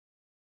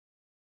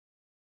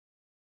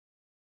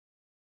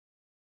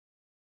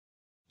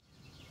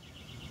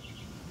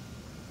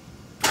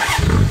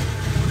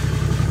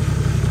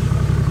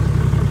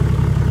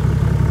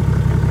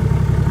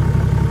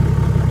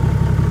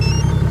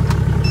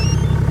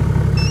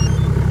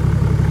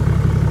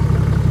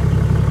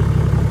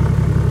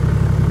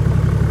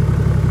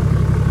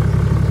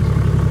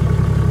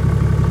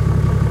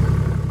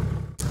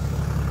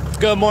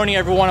Good morning,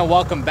 everyone, and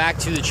welcome back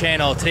to the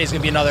channel. Today's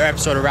gonna be another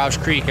episode of Rausch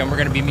Creek, and we're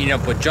gonna be meeting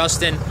up with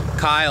Justin,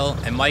 Kyle,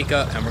 and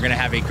Micah, and we're gonna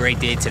have a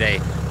great day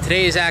today.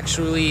 Today is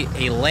actually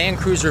a Land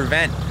Cruiser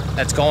event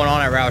that's going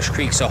on at Rausch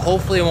Creek, so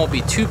hopefully it won't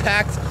be too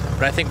packed,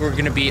 but I think we're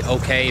gonna be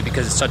okay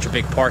because it's such a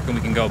big park and we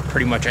can go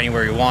pretty much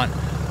anywhere we want.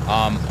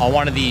 On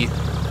one of the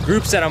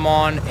groups that I'm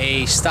on,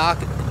 a stock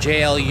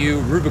JLU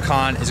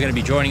Rubicon is gonna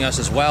be joining us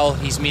as well.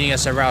 He's meeting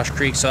us at Rausch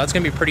Creek, so that's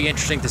gonna be pretty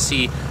interesting to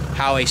see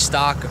how a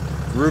stock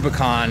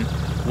Rubicon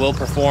will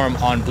perform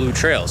on blue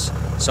trails.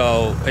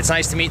 So it's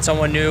nice to meet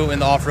someone new in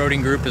the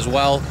off-roading group as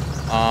well,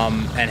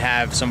 and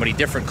have somebody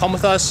different come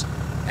with us,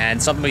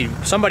 and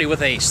somebody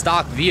with a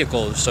stock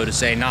vehicle, so to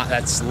say, not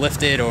that's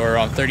lifted or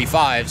on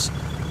 35s,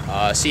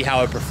 see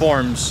how it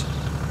performs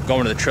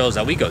going to the trails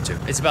that we go to.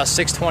 It's about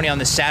 6:20 on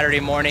this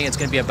Saturday morning. It's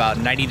going to be about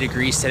 90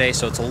 degrees today,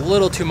 so it's a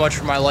little too much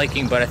for my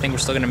liking, but I think we're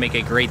still going to make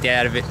a great day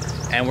out of it,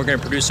 and we're going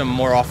to produce some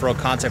more off-road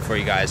content for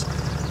you guys.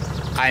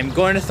 I'm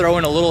going to throw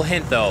in a little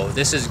hint though.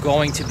 This is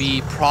going to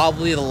be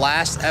probably the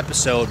last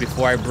episode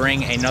before I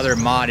bring another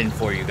mod in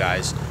for you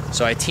guys.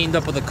 So I teamed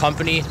up with a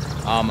company.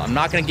 I'm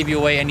not going to give you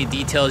away any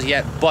details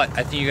yet, but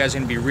I think you guys are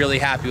going to be really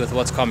happy with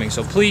what's coming.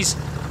 So please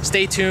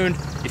stay tuned.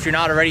 If you're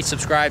not already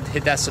subscribed,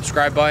 hit that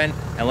subscribe button,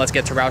 and let's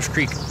get to Rausch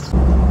Creek.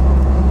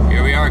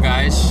 Here we are,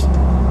 guys.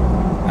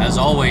 As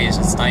always,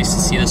 it's nice to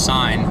see the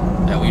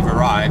sign that we've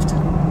arrived.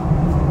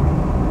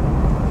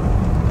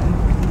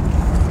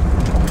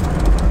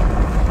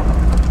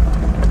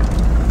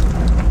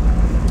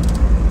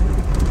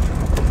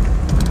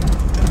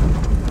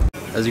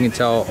 As you can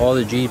tell, all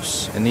the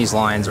Jeeps in these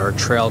lines are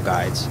trail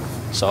guides.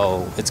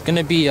 So it's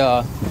gonna be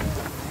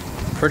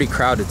pretty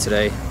crowded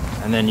today.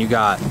 And then you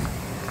got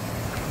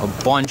a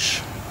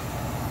bunch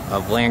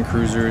of Land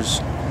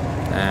Cruisers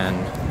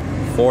and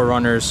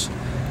 4Runners.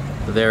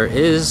 There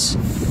is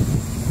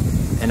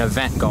an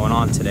event going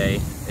on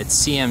today. It's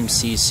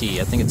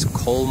CMCC, I think it's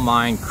Coal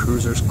Mine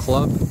Cruisers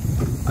Club,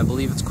 I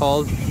believe it's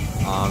called.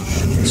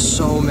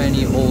 So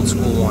many old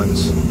school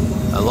ones,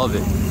 I love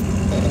it.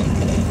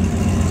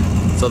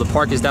 So the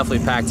park is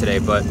definitely packed today,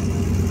 but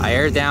I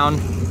aired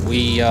down.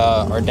 We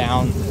are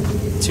down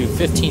to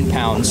 15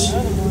 pounds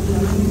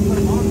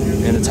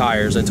in the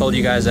tires. I told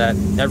you guys that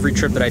every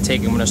trip that I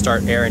take, I'm gonna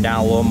start airing down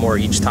a little more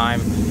each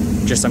time.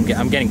 Just I'm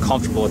getting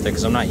comfortable with it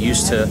because I'm not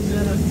used to,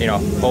 you know,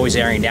 always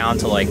airing down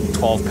to like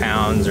 12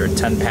 pounds or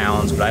 10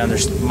 pounds. But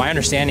my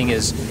understanding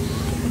is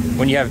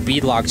when you have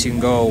beadlocks, you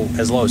can go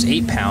as low as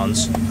 8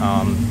 pounds,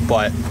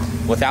 but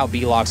without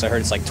beadlocks, I heard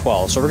it's like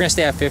 12. So we're gonna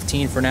stay at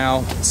 15 for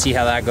now, see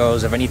how that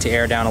goes. If I need to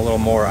air down a little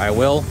more, I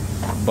will.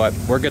 But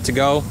we're good to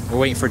go. We're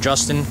waiting for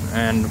Justin,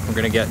 and we're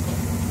gonna get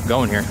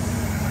going here.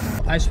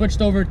 I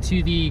switched over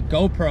to the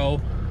GoPro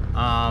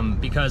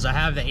because I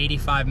have the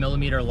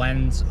 85mm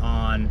lens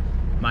on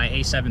my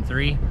A7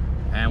 III,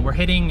 and we're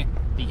hitting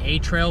the A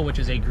trail, which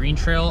is a green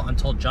trail,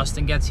 until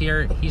Justin gets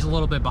here. He's a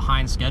little bit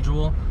behind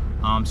schedule,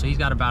 so he's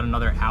got about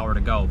another hour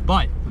to go.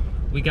 But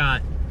we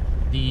got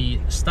the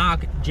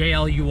stock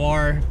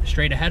JLUR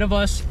straight ahead of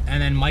us, and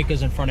then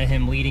Micah's in front of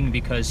him leading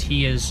because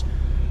he is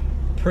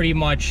pretty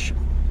much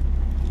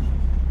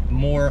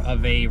more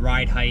of a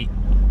ride height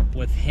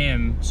with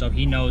him, so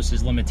he knows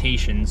his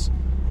limitations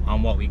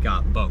on what we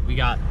got. But we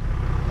got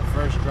the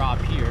first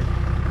drop here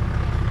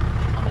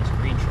on this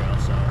green trail,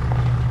 so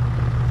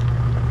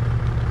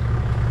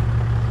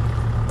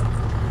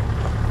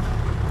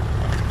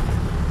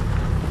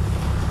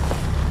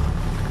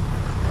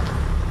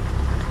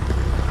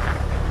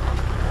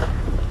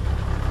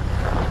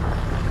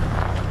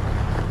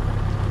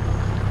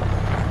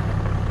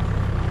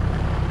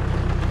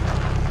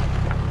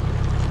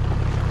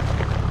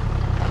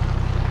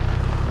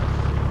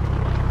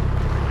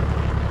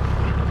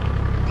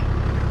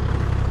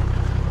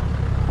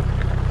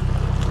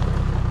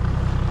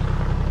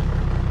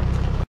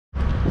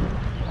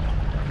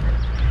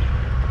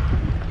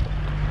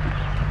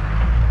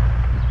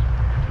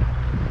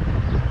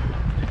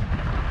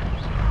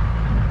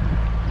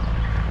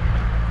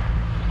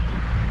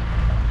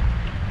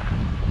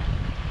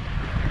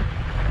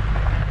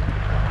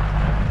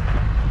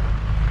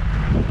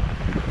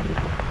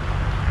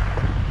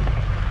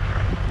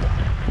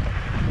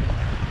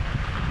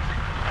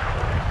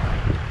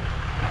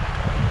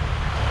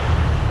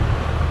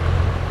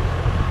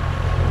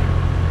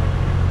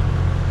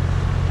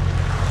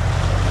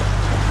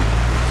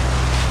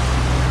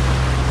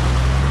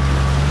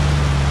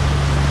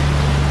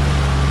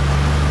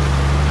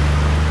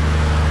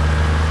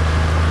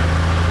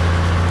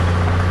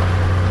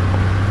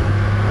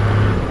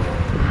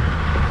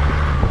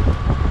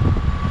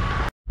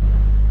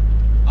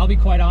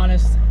quite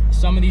honest,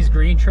 some of these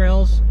green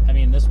trails, I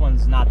mean, this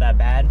one's not that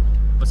bad,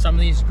 but some of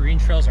these green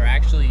trails are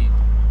actually,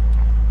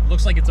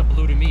 looks like it's a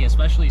blue to me,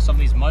 especially some of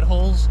these mud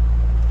holes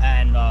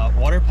and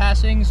water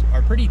passings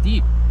are pretty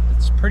deep.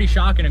 It's pretty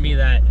shocking to me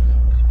that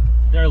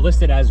they're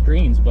listed as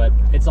greens, but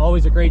it's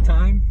always a great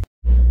time.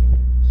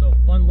 So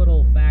fun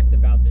little fact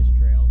about this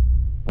trail.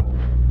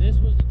 This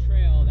was the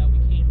trail that we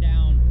came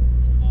down,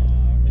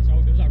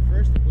 it was our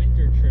first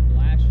winter trip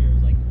last year. It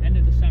was like end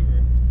of December,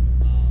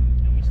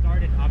 and we started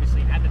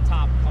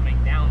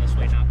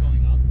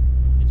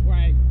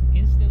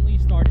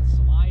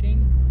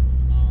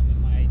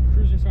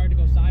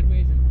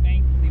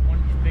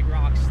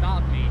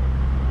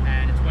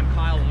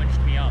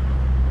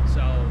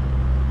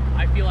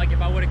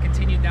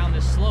continued down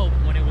this slope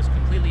when it was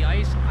completely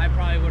ice, I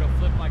probably would have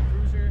flipped my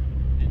cruiser,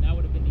 and that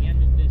would have been the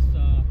end of this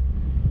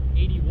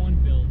 81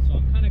 build. So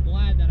I'm kind of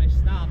glad that I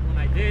stopped when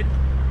I did,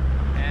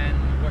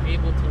 and we're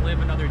able to live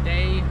another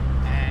day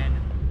and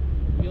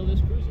feel this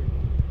cruiser.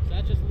 So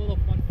that's just a little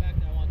fun fact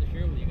that I wanted to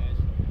share with you guys.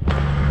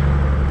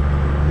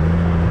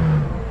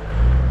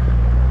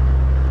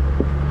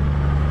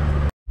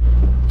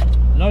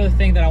 Another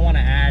thing that I want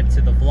to add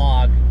to the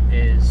vlog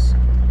is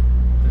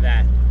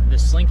that the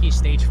Slinky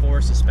Stage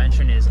 4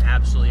 suspension is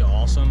absolutely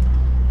awesome.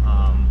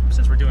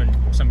 Since we're doing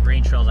some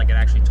green trails, I could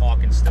actually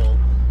talk and still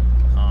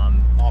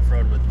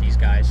off-road with these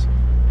guys.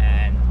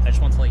 And I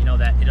just want to let you know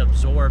that it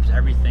absorbs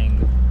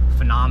everything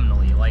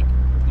phenomenally. Like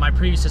my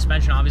previous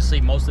suspension,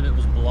 obviously most of it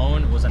was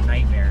blown. It was a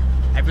nightmare.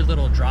 Every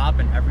little drop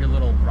and every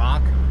little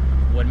rock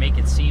would make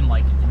it seem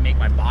like it'd make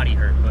my body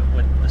hurt. But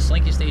with the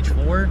Slinky Stage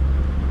 4,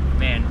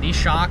 man, these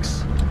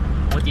shocks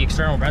with the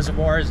external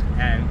reservoirs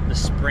and the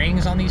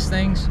springs on these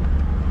things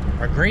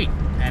are great,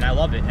 and I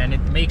love it. And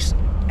it makes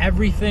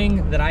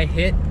everything that I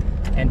hit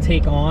and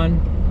take on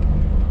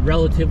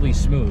relatively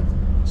smooth.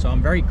 So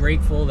I'm very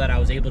grateful that I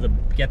was able to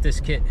get this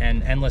kit,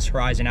 and Endless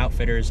Horizon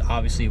Outfitters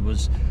obviously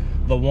was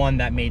the one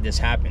that made this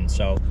happen.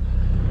 So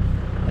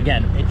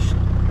again,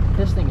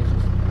 this thing is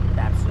just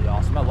absolutely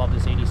awesome. I love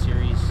this 80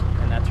 series,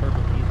 and that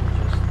turbo diesel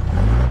just,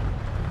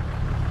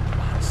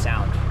 the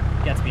sound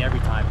gets me every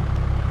time.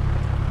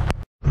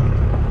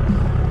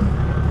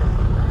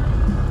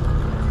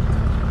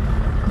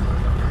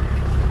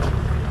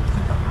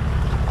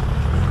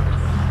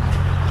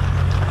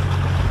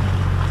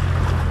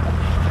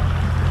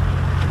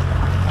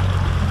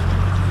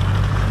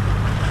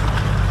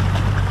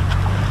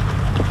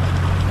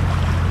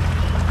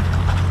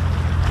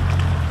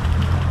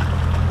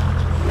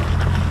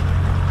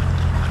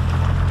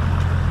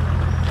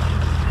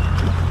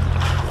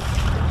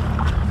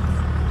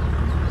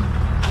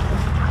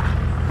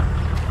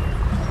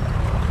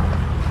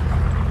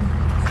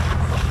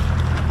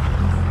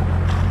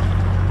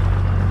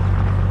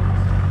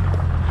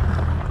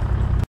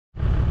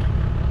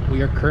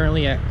 We are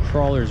currently at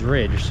Crawler's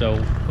Ridge,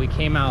 so we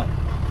came out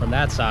from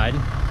that side,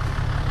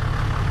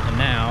 and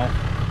now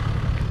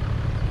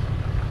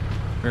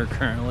we're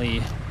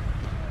currently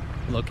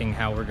looking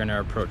how we're going to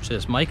approach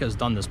this. Micah's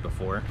done this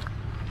before.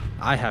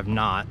 I have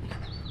not.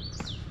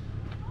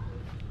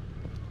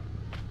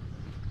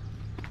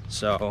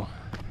 So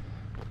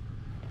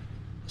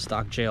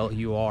Stock Jail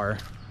UR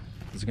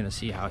is going to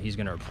see how he's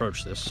going to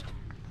approach this.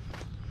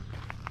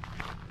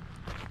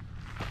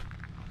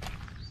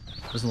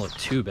 Doesn't look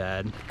too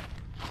bad.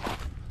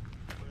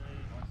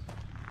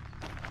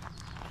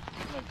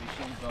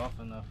 Off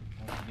enough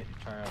once you get your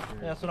tire out here.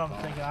 Yeah, that's what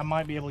I'm thinking. I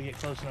might be able to get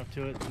close enough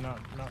to it to not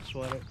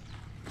sweat it.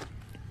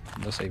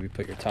 Looks like we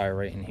put your tire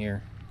right in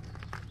here.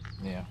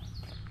 Yeah.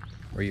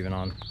 Or even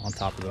on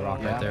top of the rock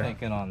Yeah, right there. I'm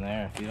thinking on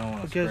there if you don't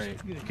want to spray.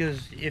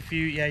 Because if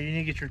you need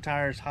to get your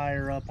tires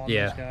higher up on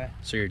this guy.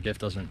 So your diff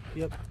doesn't.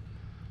 Yep.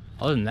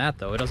 Other than that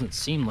though, it doesn't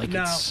seem like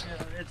No, it's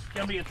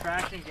gonna be a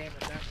traction game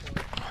at that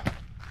point.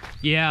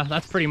 Yeah,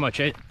 that's pretty much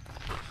it.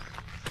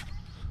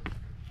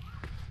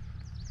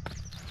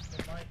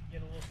 It might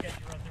get a little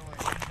sketchy right there where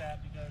it hits that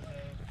because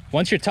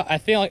Once your I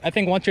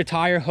think once your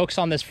tire hooks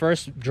on this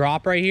first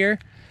drop right here,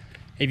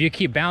 if you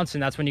keep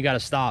bouncing, that's when you got to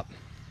stop.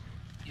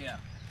 Yeah.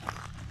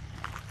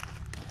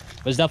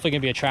 But it's definitely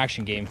gonna be a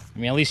traction game. I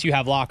mean, at least you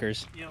have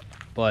lockers. Yep.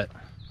 But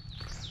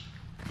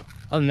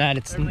other than that,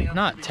 it's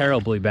not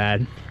terribly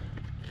bad.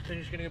 So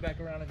you're just gonna go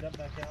back around and dump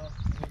back out.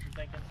 Is what you're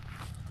thinking?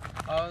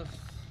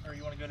 Or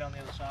you want to go down the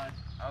other side?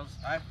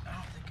 I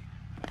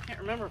can't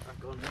remember if I'm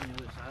going down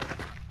the other side.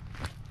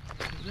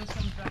 This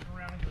comes back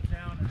around and goes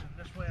down, and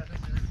this way I think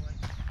there's like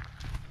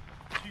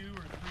 2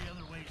 or 3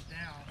 other ways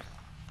down.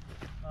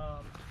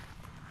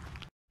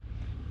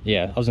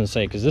 Yeah, I was gonna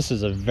say, because this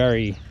is a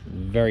very,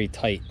 very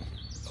tight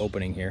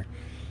opening here.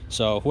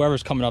 So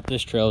whoever's coming up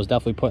this trail is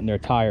definitely putting their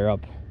tire up.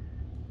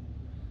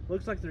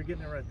 Looks like they're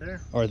getting it right there.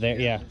 Or there,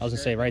 yeah, I was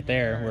gonna say right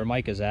there where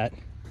Mike is at.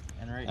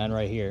 And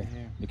right here,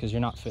 here, because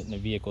you're not fitting a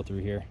vehicle through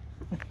here.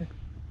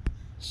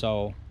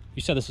 So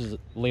you said this is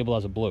labeled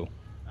as a blue.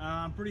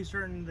 I'm pretty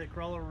certain that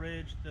Crawler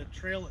Ridge, the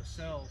trail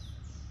itself,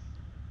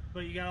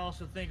 but you gotta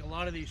also think a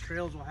lot of these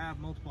trails will have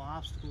multiple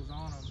obstacles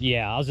on them.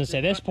 Yeah, I was gonna say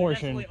this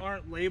portion definitely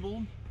aren't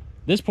labeled.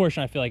 This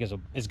portion I feel like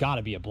is got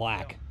to be a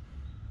black. Yeah.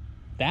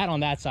 That on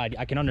that side,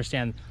 I can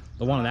understand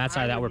the one on that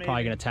side that we're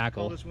probably gonna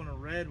tackle. Call this one a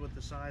red with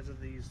the size of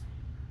these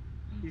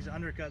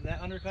undercut.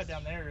 That undercut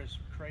down there is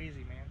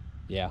crazy, man.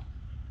 Yeah.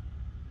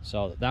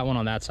 So that one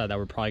on that side that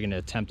we're probably going to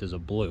attempt is a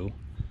blue.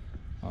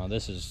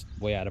 This is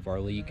way out of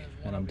our league,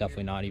 and I'm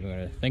definitely not even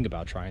going to think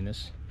about trying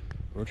this.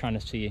 We're trying to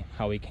see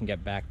how we can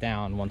get back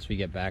down once we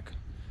get back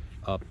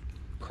up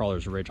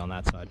Crawler's Ridge on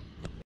that side.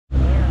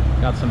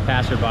 Got some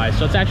passerby,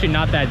 so it's actually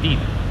not that deep.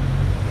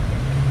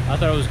 I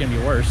thought it was going to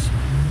be worse.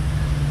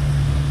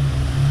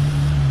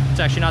 It's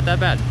actually not that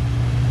bad.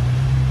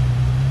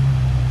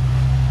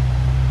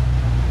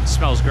 It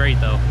smells great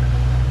though.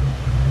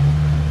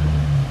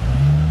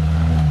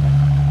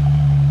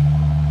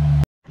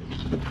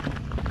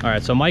 All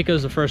right, so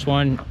Micah's the first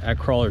one at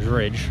Crawler's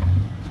Ridge,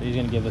 so he's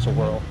gonna give this a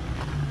whirl.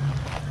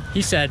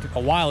 He said a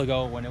while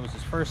ago when it was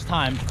his first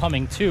time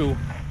coming to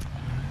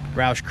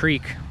Rausch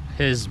Creek,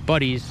 his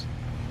buddies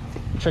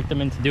tricked him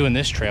into doing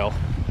this trail.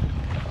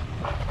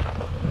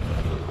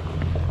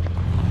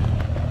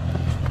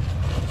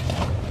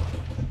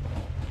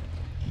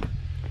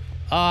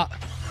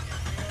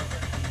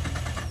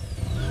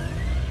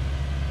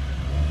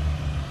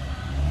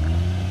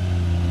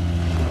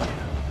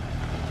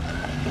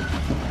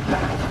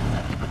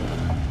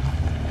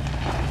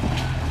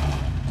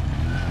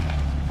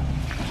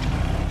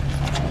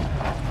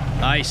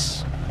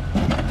 Nice.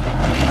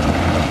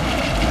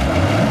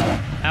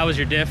 How was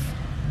your diff?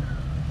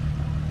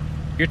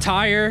 Your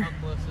tire?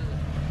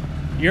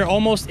 You're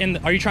almost in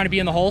the, are you trying to be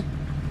in the hole?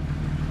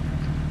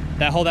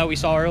 That hole that we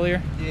saw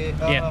earlier?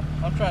 Yeah,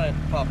 I'm trying to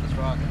pop this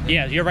rock.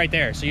 Yeah, you're right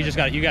there. So you just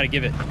got, you got to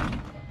give it.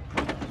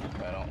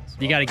 Right on.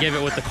 You got to give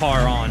it with the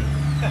car on.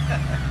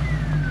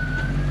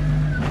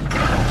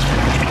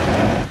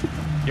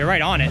 You're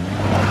right on it.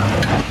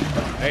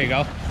 There you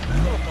go.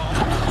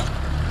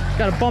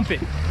 Got to bump it.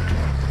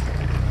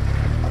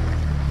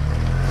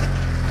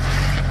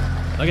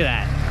 Look at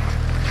that.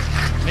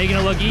 Making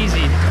it look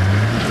easy.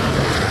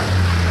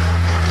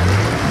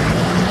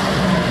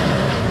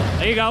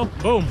 There you go.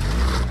 Boom.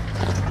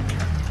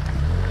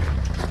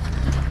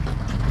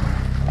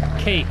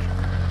 Cake.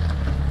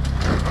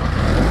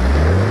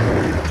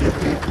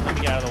 Let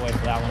me get out of the way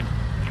for that one.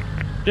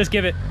 Just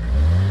give it.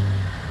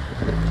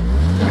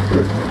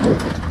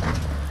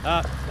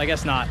 I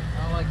guess not.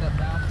 I don't like that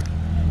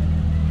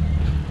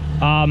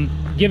bounce.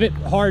 Give it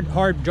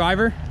hard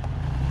driver.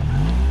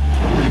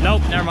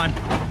 Nope, never mind.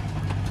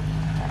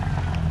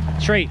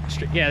 Straight.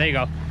 Yeah, there you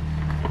go.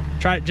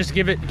 Try it. Just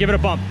give it a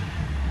bump.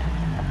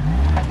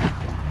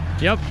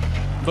 Yep.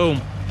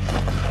 Boom.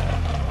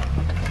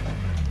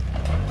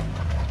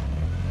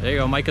 There you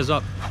go. Micah's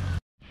up.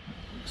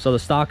 So the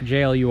stock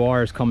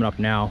JLUR is coming up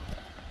now.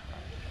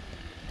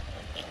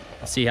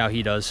 Let's see how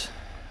he does.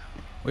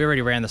 We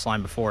already ran this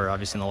line before,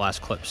 obviously in the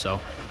last clip,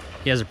 so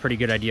he has a pretty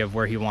good idea of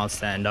where he wants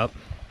to end up.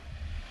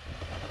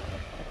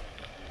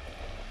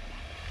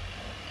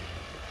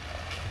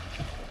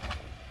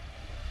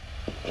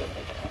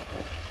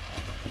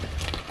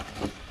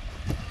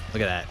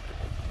 Look at that.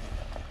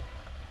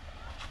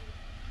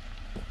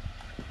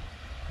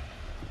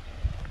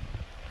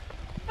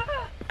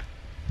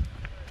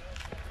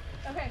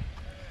 Okay.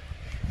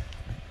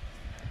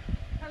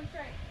 Come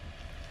straight.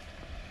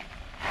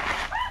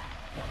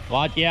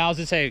 Well, yeah, I was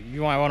gonna say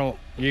you want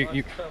to you.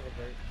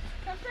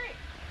 Come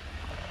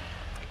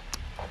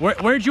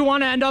straight. Where'd you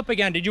want to end up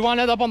again? Did you want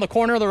to end up on the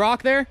corner of the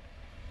rock there?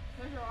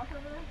 There's a rock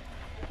over there.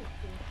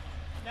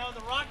 No,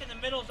 the rock in the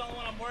middle is the only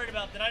one I'm worried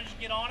about. Did I just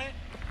get on it?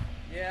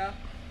 Yeah.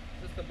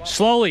 Just a bump.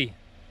 Slowly.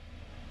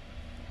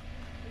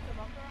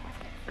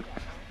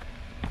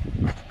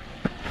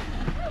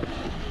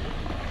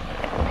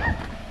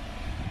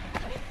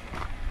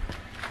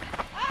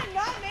 I'm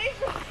not made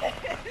for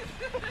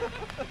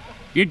this.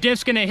 Your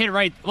diff's gonna hit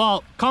right.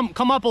 Well,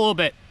 come up a little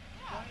bit.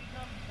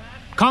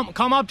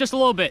 Come up just a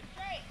little bit.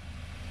 Straight.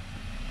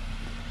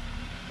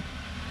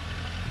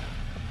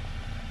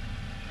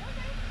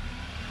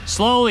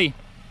 Slowly.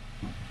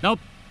 Nope.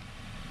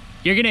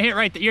 You're gonna hit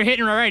right. You're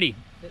hitting already.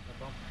 Hit the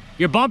bump.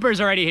 Your bumper's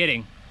already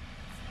hitting.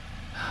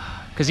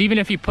 Because even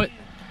if you put,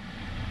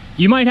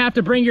 you might have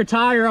to bring your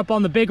tire up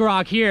on the big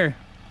rock here.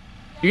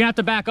 You're gonna have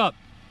to back up.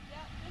 Yep,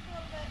 just a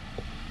little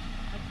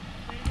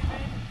bit.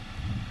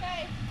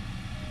 Okay.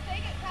 Take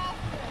it past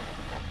it.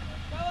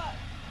 Go up.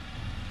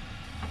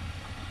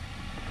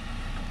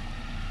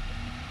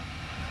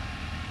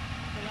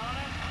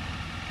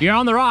 You're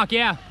on the rock,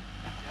 yeah.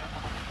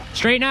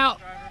 Straighten out.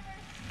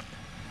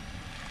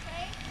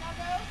 Okay, now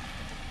go.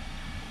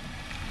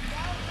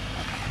 Go.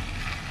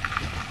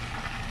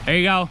 There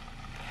you go.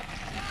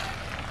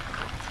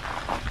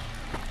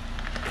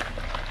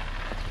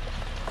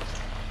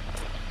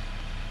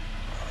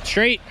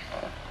 Straight.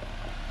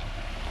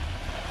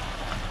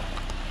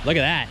 Look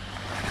at that.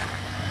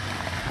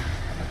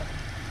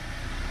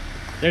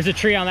 There's a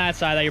tree on that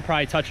side that you're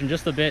probably touching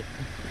just a bit.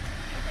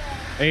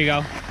 There you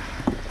go.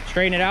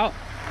 Straighten it out.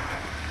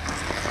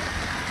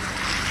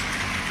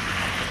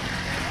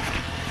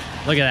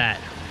 Look at that.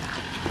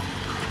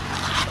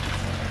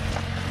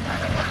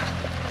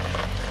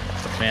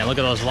 Man, look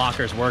at those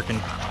lockers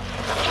working.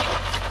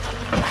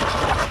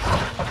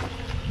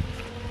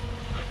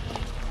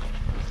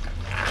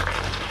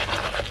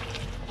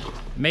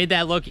 Made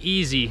that look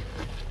easy.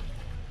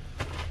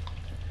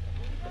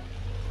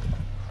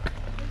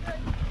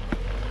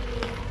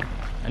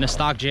 And a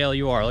stock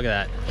JLUR, look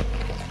at that.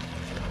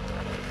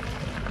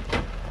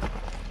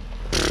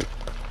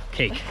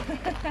 Cake.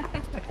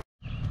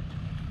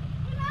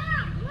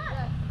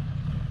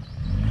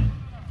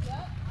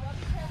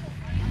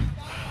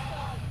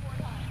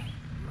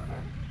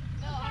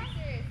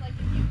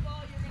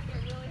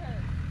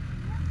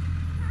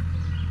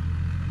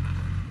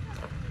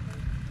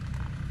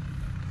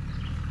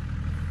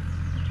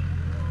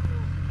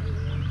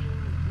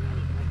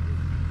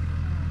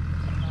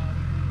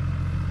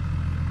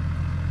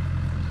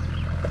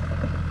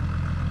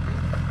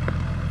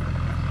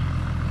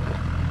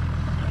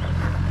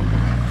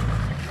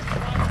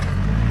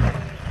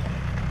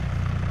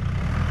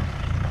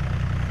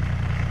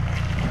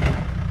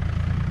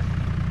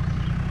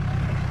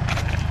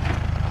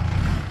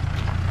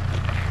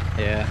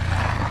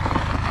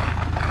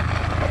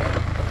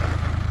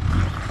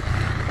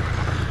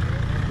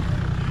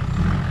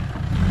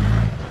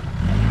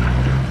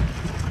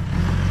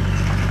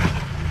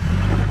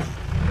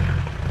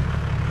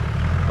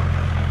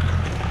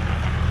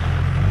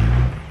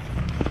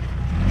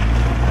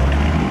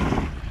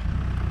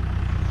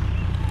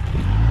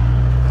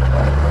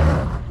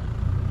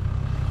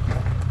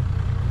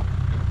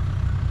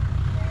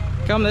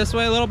 come this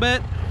way a little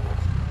bit?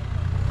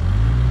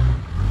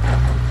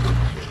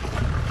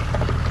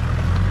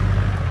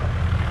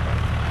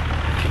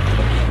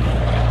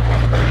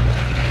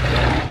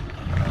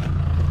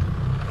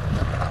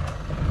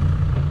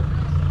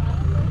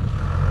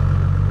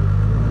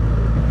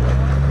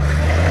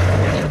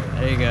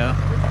 There you go.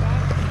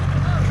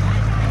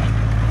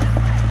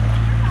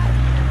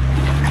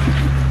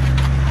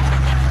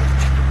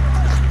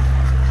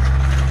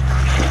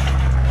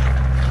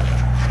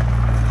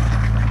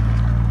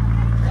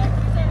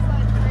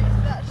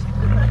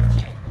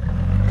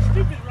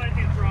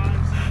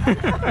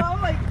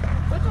 I'm like,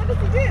 which one does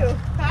he do?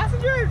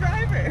 Passenger or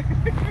driver?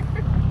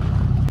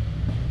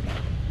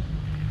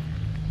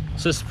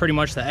 So this is pretty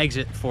much the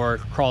exit for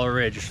Krawlin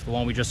Ridge, the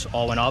one we just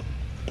all went up.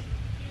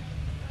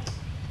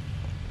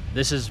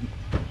 This is,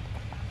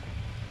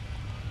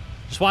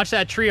 just watch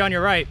that tree on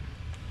your right.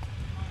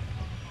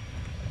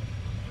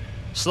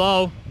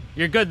 Slow,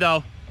 you're good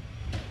though.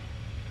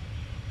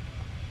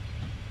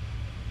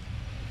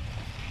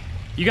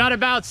 You got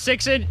about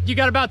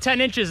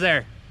 10 inches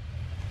there.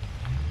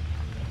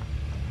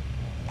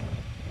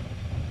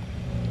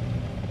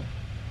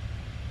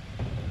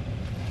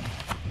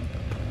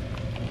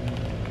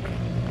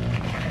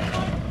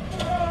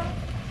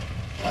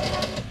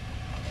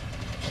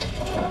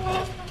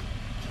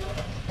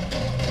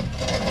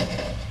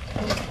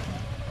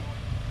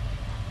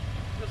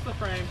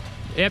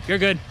 Yep, you're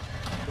good.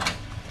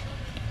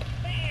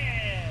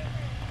 Man.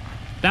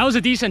 That was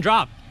a decent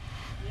drop.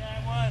 Yeah,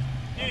 it was.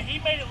 Dude, he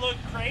made it look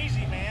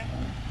crazy, man.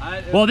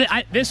 Well,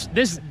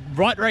 this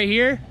rut right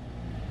here,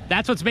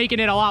 that's what's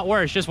making it a lot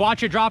worse. Just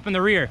watch your drop in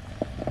the rear.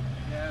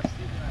 Yeah, steeper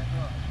than I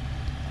thought.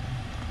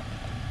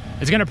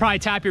 It's gonna probably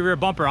tap your rear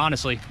bumper,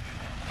 honestly.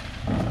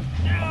 No,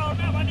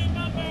 not my new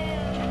number.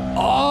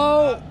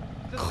 Oh!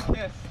 Just a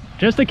kiss.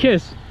 Just a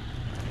kiss.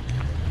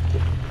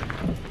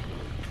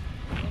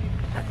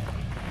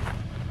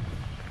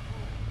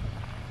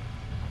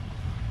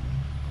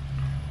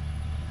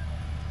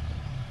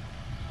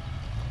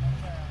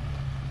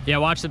 Yeah,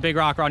 watch the big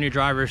rocker on your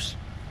drivers.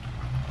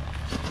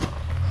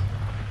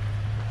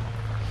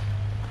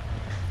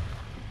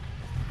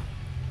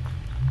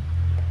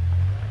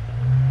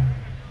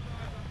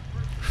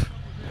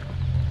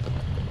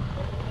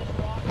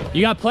 You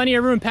got plenty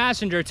of room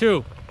passenger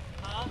too.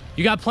 Huh?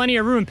 You got plenty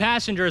of room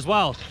passenger as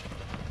well. That's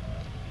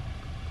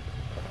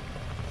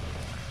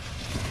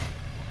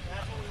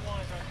what we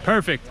wanted right there.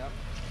 Perfect. Yep.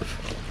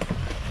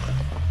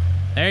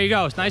 There you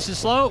go. It's nice and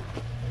slow.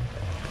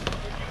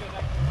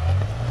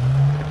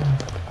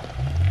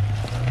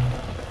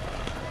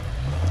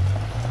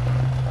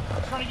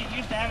 I'm trying to get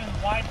used to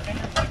having wide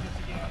fenders like this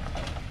again.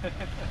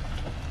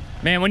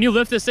 Man, when you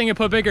lift this thing and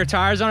put bigger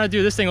tires on it,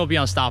 dude, this thing will be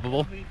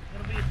unstoppable. It'll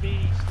be a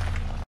beast.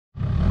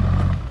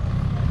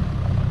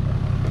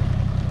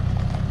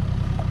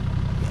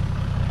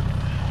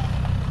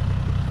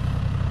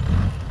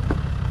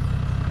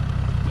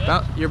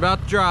 You're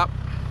about to drop.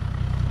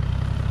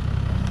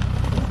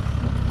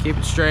 Keep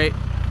it straight.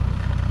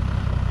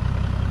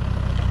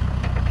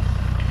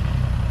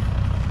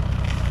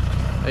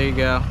 There you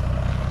go.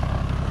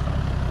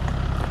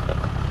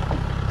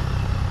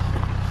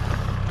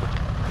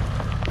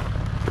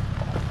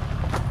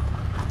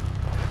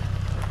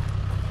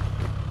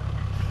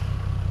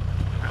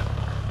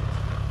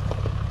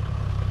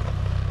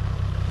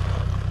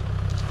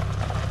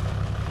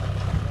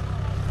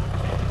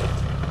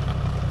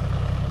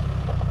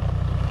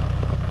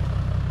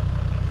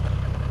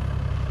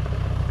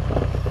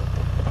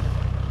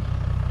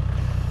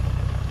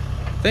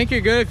 I think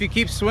you're good if you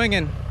keep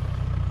swinging.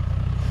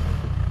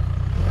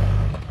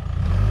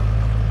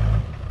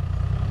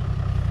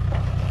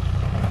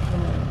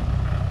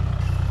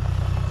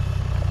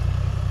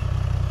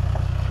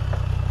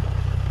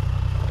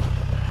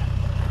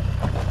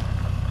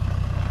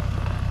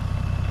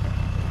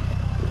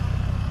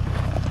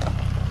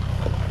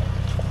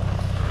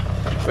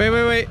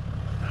 Wait.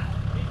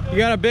 You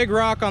got a big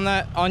rock on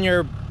that, on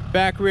your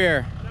back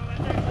rear. No,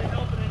 that's actually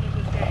helping into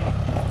this game.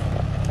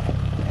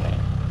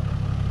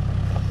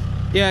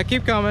 Yeah,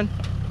 keep coming.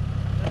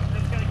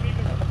 That's gonna keep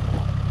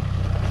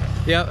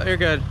it. Yep, you're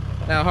good.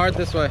 Now hard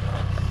this way. Once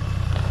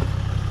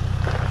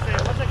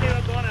I came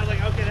up going, I was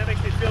like, okay, that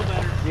makes me feel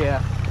better.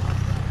 Yeah.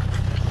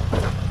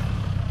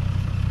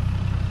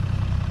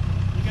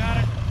 You got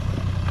it.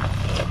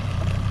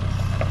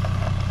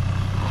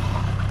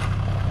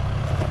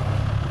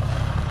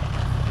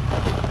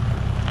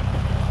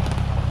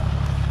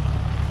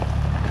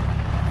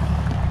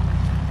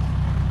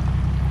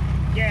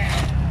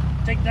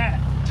 Yeah, take that.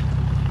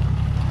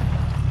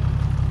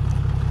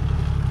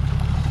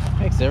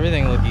 Makes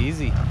everything look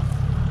easy.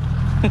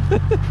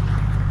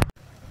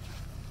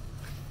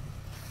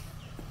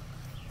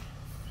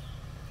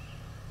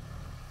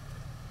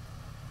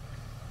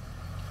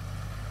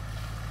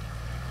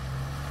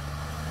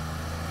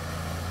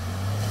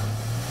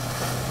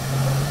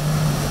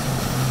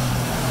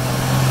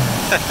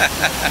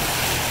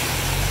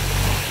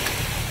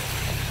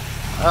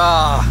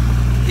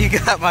 Oh, you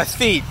got my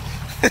feet.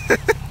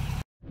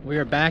 We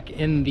are back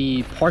in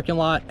the parking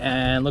lot,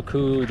 and look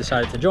who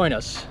decided to join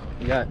us.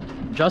 We got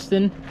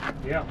Justin.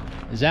 Yeah.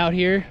 Is out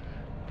here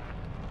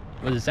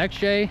with his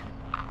XJ.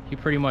 He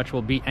pretty much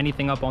will beat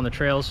anything up on the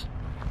trails.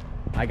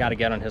 I got to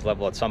get on his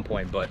level at some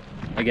point, but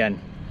again,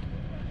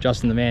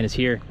 Justin the man is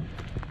here.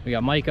 We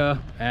got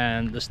Micah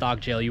and the stock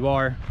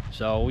JLUR.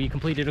 So we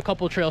completed a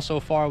couple of trails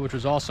so far, which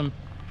was awesome.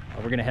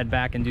 We're gonna head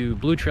back and do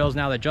blue trails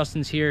now that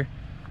Justin's here.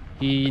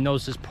 He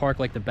knows this park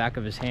like the back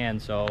of his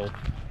hand, so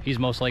he's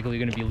most likely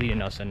going to be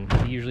leading us, and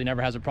he usually never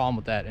has a problem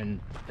with that. And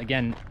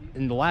again,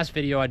 in the last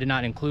video I did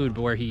not include, but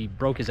where he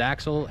broke his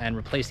axle and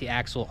replaced the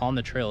axle on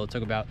the trail. It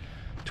took about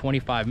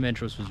 25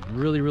 minutes, which was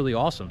really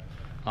awesome.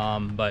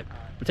 But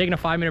we're taking a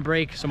 5-minute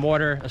break, some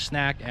water, a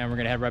snack, and we're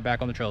gonna head right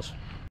back on the trails.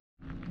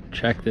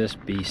 Check this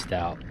beast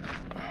out.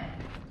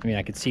 I mean,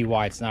 I could see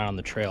why it's not on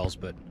the trails,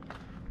 but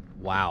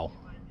wow,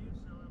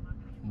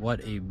 what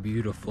a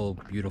beautiful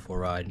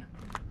ride.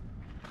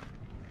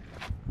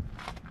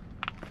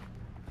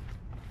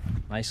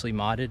 Nicely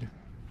modded.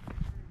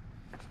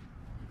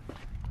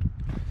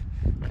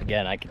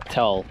 Again, I can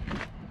tell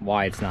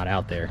why it's not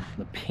out there.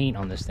 The paint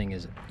on this thing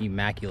is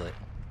immaculate.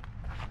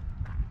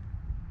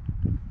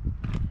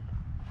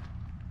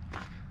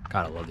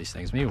 God, I love these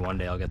things. Maybe one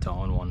day I'll get to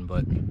own one,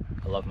 but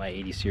I love my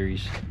 80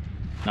 series.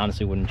 And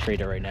honestly, wouldn't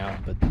trade it right now,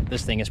 but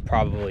this thing is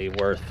probably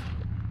worth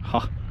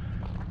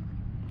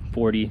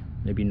 40,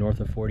 maybe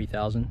north of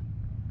 40,000,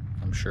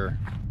 I'm sure.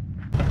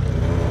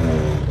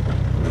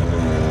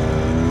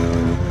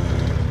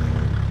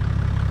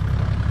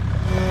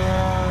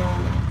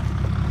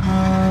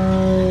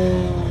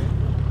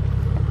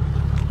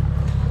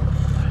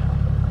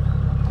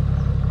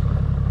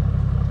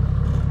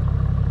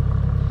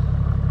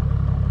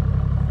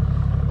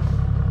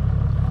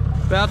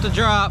 About to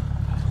drop.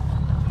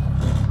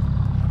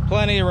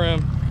 Plenty of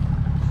room.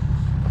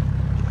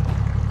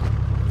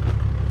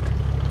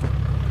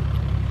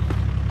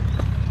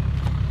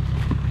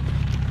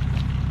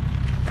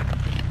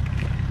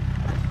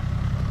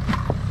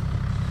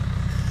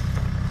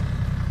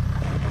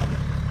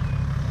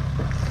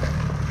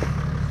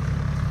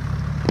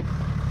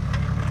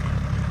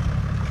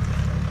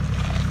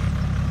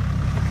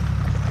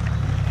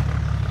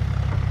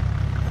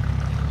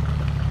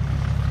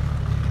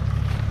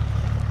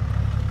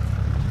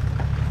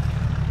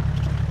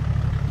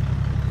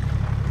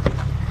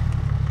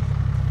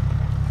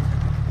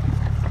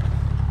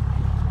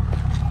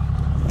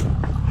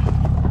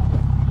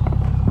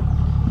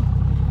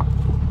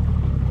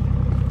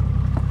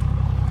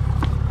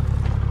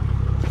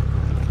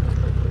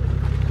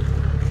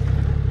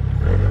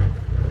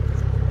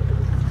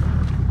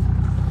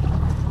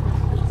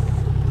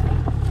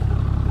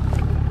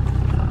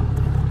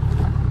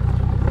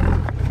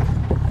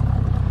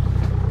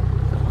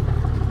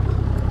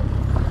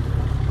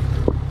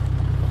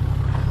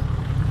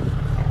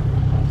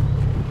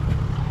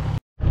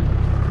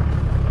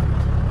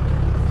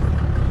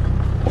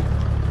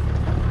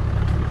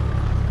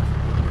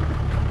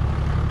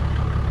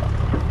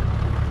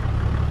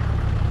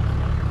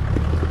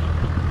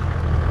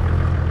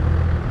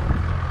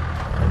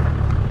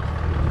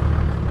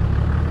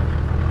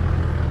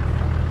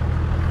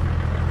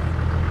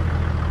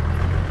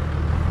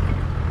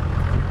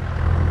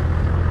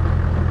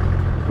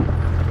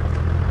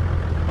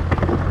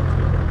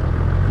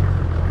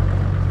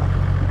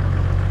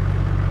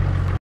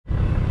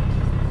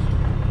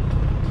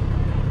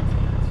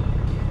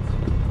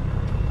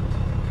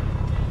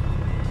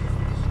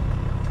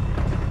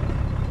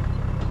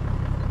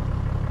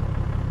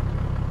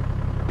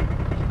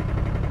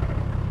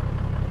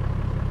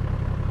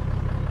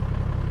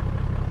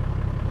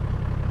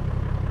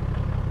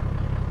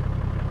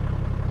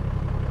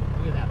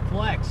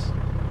 Flex.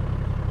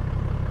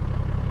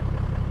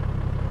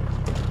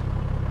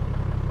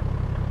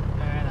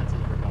 And that's it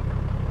for comfort.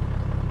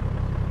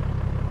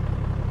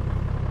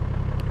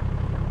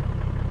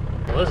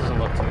 Well, this doesn't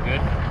look too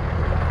good.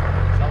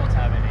 Someone's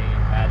having a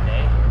bad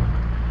day.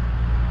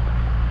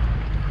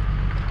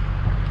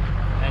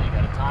 And you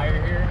got a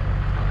tire here.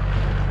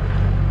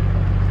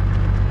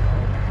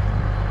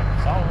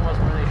 Someone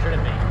wasn't where they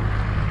shouldn't be.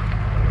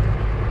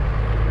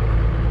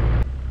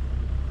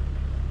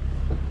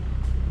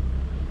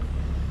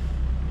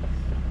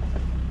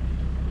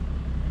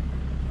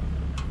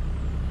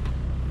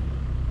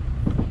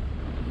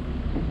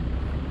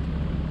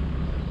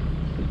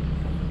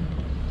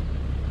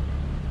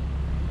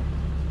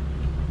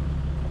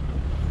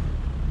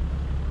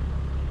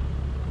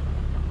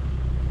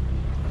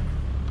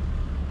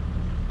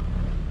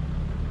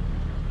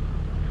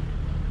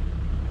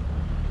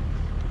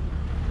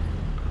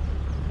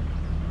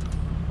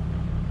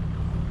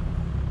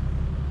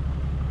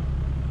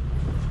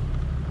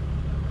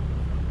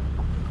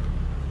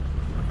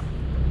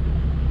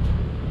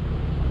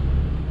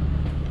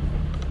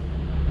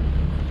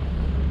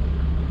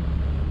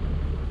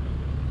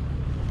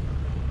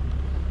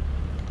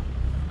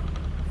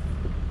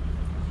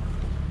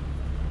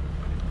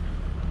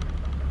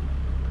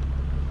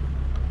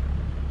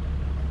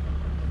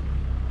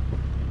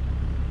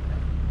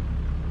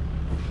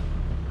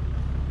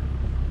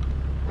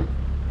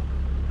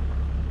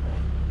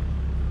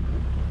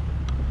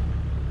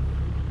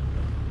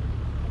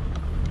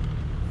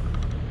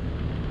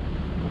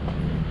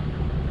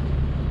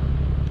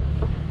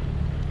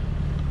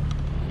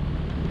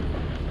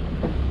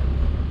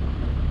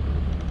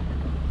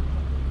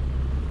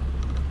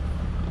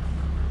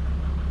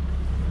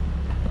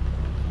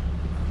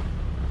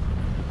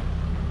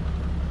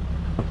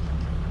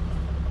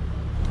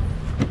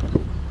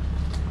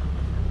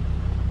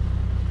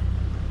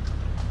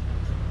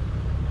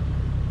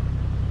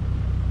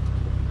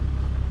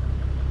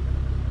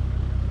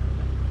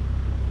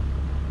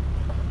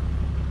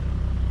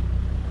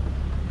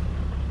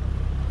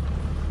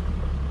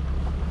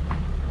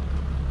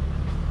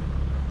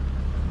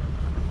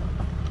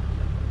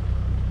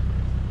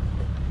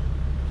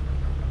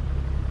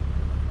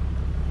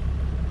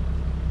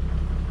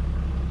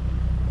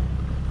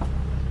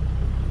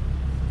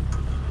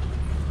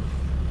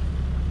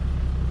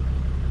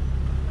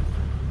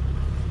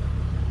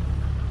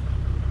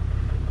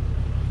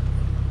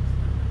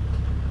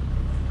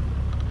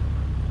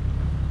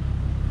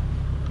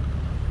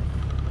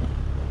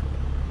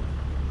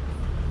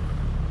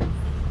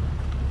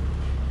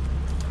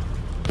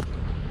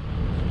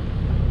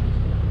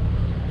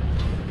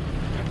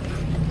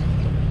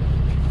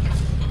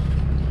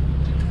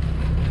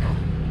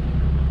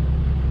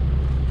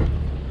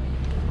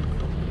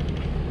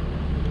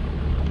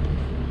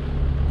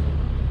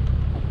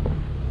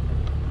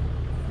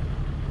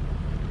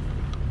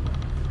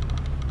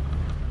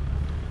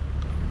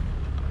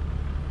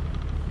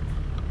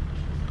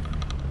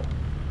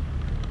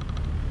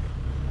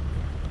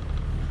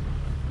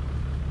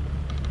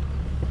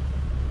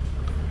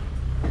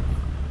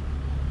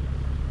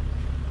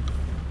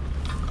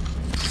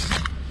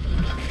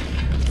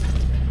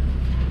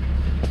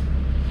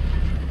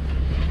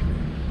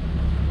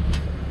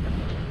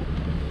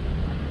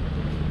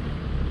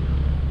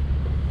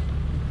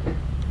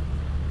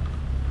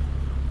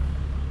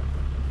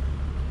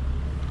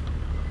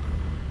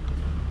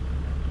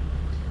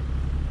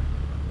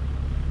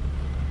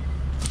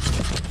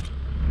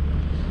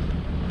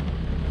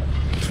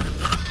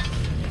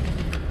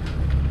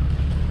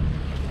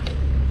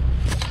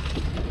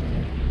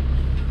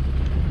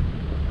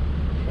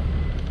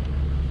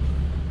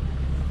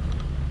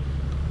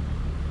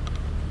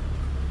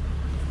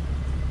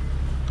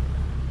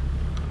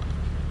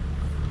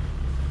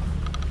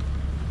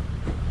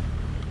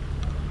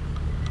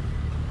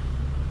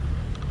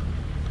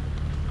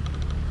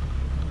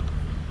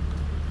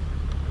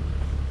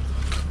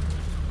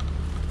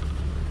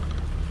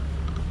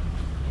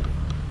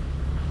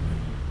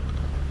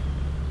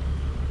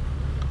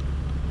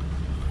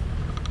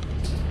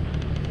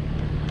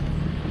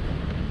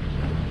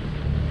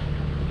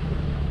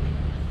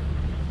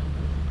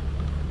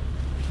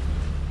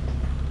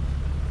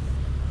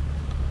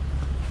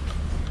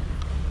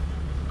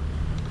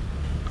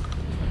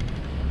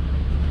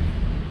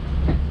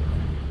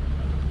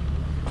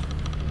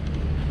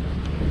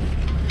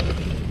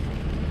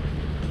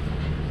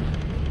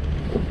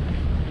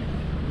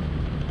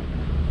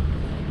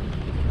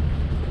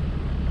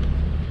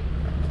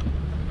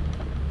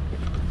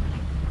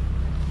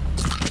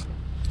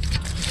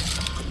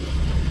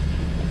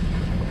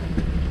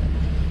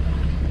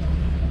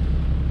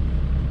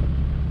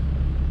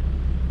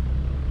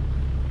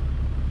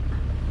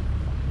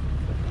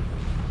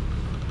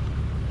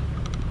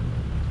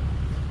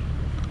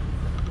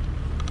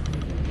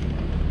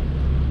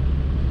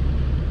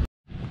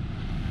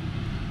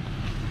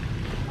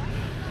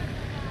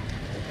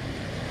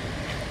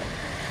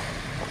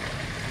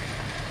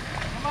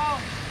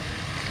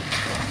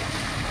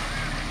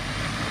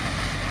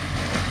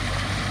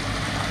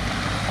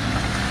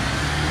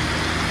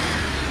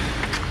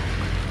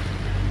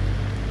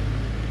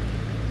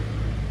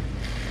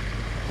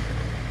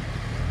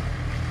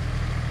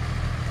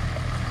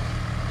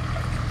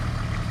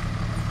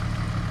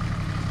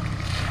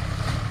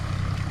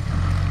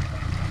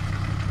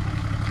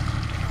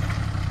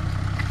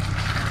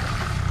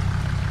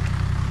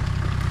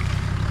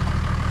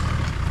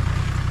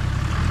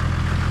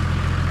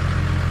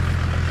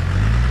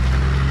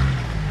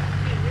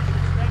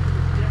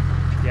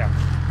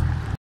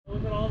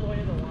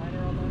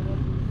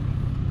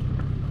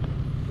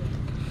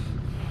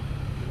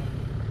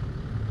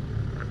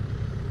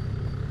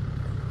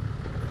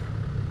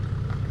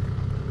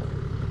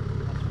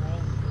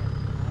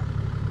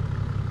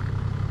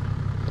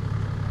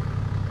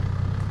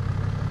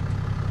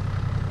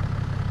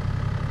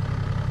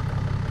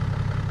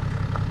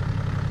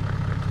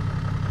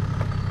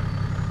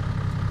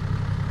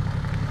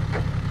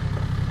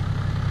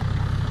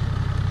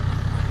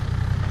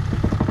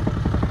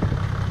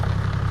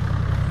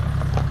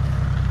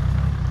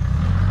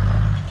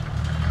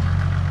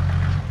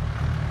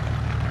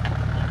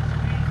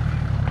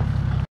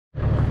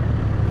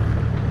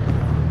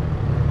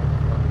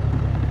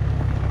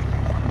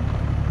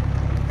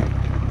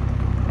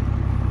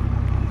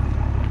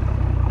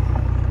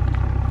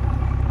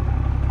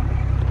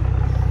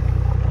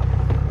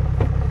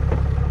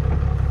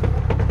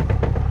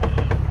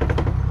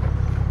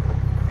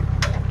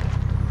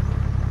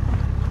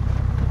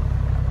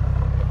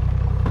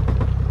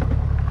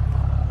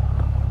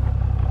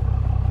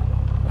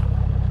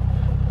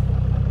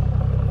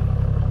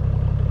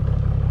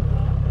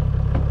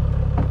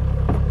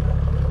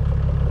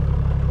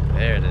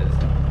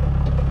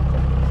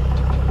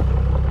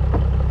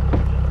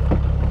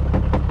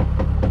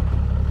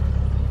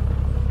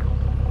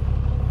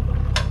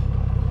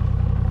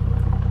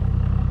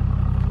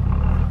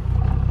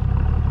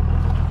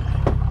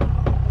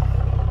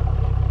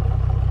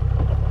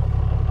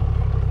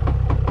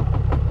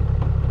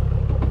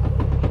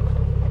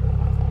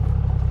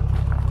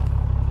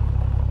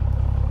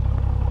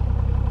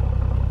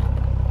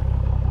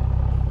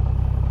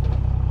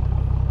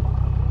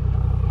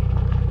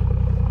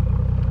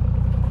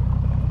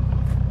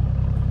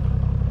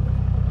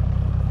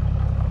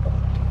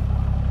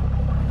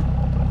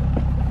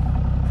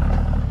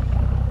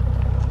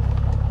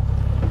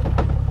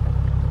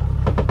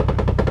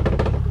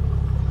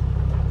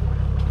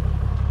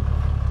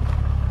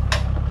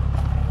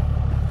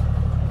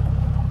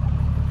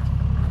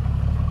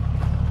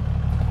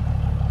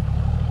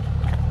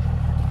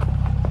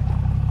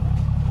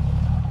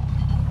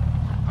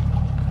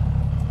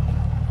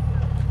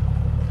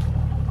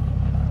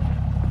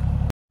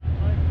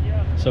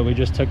 So we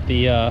just took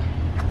the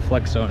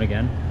flex zone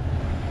again,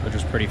 which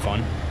was pretty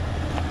fun.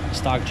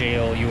 Stock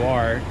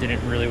JLUR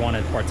didn't really want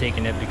to partake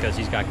in it because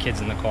he's got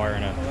kids in the car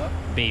and a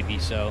baby,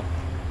 so.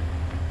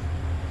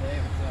 Hey,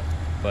 what's up?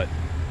 But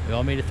we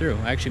all made it through.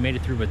 I actually made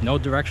it through with no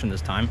direction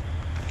this time,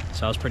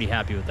 so I was pretty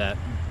happy with that.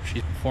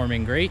 She's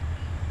performing great.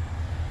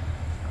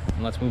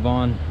 And let's move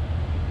on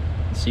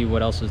and see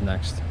what else is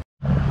next.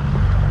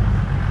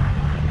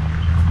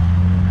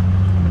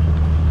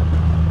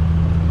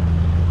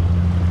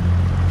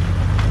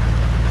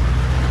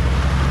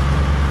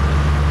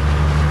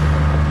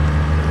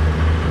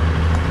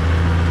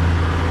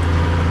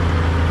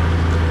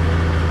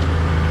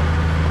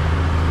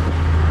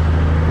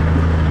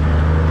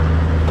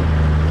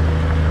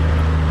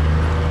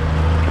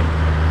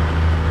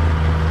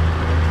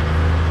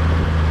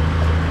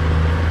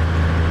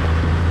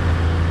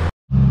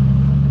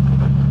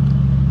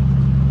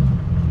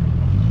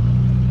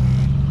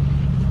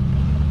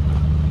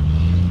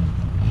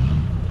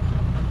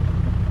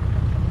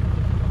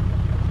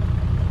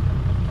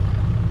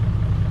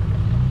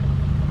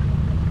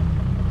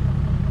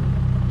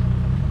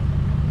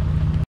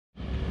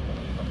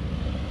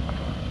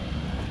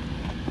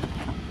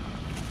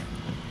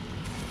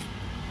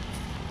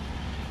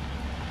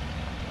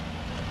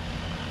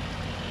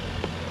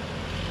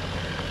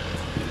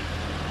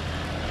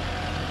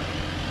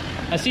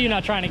 I see you're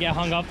not trying to get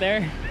hung up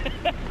there.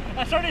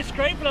 I started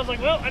scraping. I was like,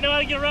 well, I know how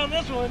to get around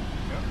this one.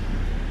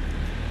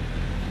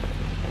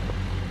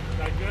 Is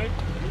that good?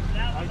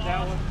 That was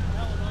that one.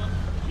 That was awesome.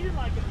 She didn't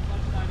like it as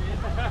much as I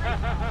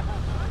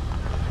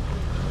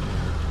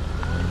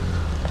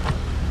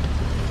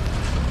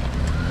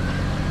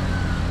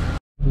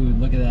did. Dude,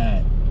 look at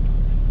that.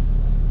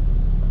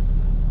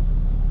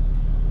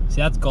 See,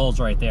 that's gulls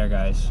right there,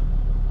 guys.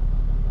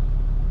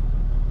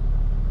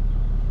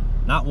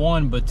 Not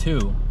one, but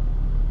two.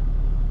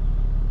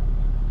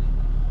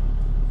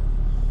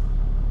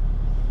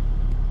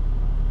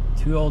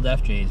 Two old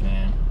FJs,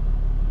 man.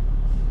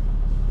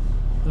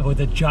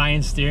 With a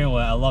giant steering wheel,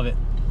 I love it.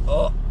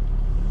 Oh.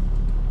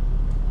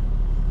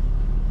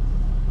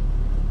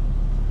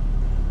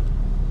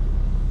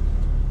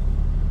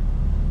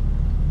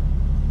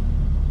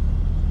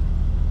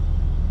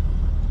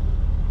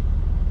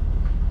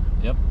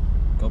 Yep,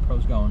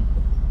 GoPro's going.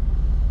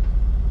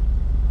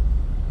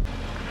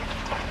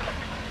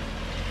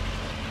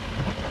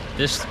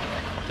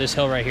 This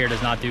hill right here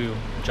does not do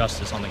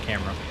justice on the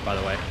camera, by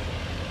the way.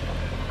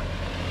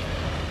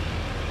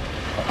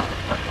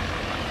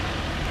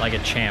 Like a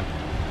champ.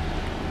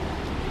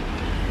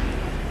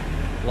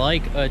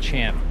 Like a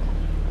champ.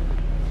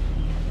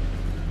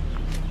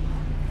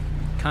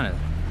 Kind of.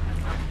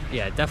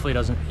 Yeah, it definitely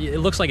doesn't. It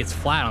looks like it's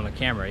flat on the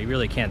camera. You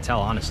really can't tell,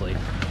 honestly.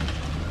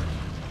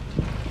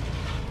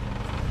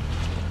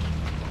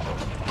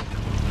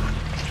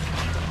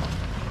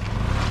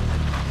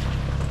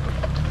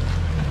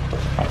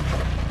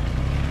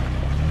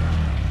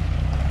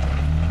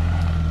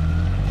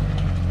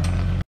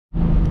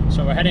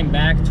 So we're heading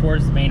back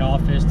towards the main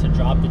office to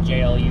drop the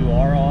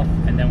JLUR off,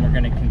 and then we're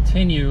going to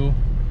continue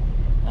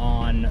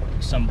on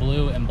some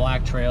blue and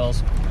black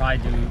trails. Probably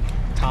do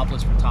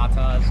Topless for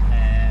Tatas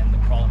and the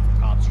Crawlin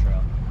for Cops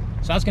trail.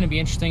 So that's going to be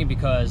interesting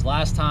because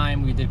last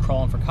time we did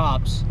Crawlin for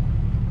Cops,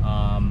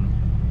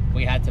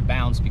 we had to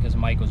bounce because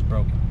Mike was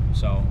broken.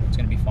 So it's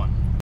going to be fun.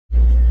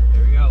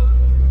 Here we go.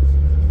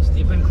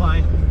 Steep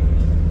incline.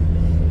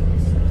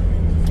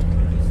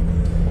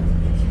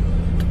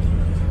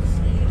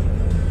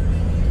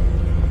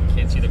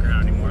 Can't see the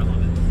ground anymore. I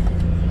love it.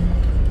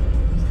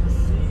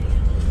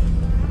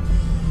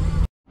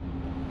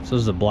 So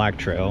this is a black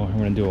trail. I'm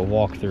going to do a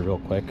walkthrough real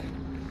quick.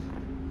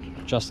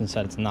 Justin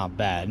said it's not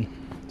bad,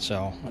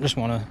 so I just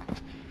want to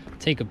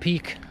take a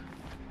peek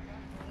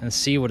and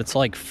see what it's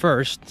like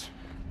first.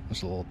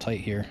 It's a little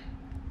tight here.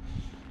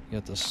 You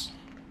got this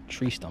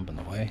tree stump in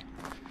the way.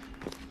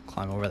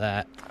 Climb over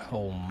that.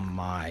 Oh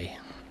my.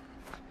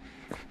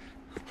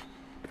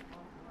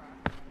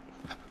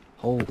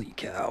 Holy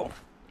cow.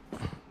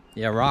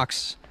 Yeah,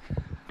 rocks,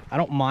 I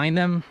don't mind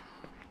them,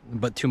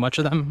 but too much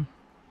of them,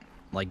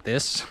 like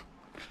this,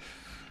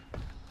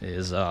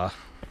 is, oh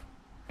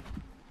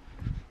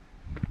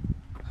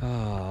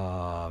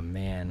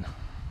man.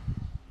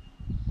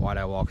 Why'd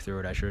I walk through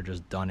it? I should have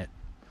just done it.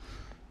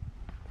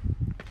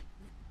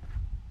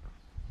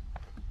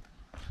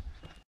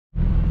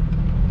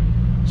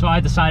 So I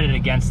decided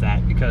against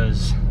that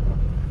because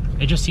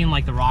it just seemed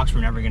like the rocks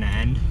were never going to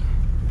end.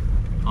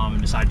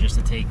 And decided just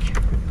to take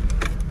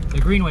the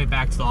greenway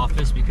back to the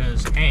office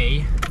because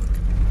A,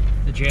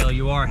 the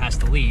JLUR has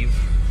to leave,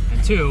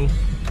 and 2,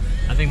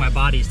 I think my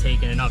body's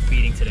taken enough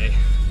beating today.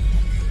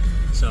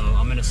 So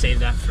I'm gonna save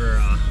that for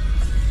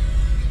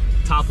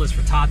Topless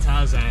for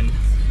Tatas and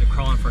the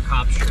Crawlin for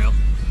Cops trail.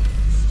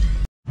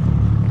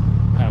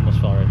 I almost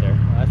fell right there.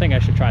 I think I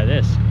should try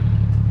this.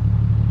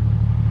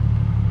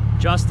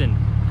 Justin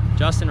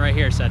right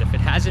here said if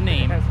it has a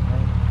name,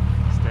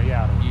 Stay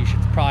out of it. you should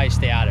probably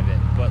stay out of it.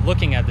 But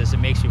looking at this, it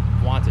makes you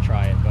want to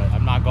try it, but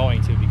I'm not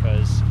going to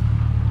because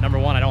number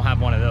 1, I don't have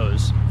one of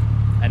those,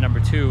 and number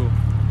 2,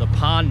 the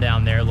pond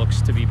down there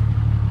looks to be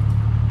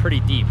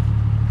pretty deep.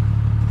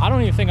 I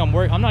don't even think I'm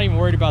worried. I'm not even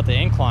worried about the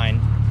incline.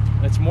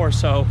 It's more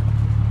so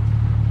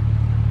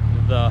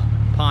the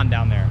pond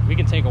down there. We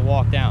can take a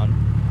walk down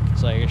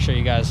so I can show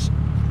you guys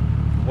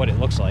what it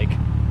looks like.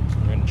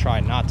 I'm gonna try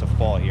not to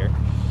fall here.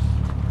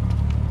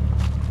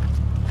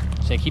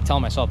 So I keep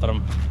telling myself that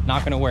I'm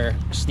not gonna wear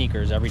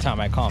sneakers every time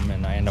I come,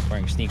 and I end up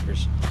wearing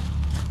sneakers.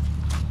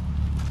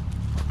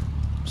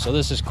 So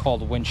this is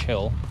called Winch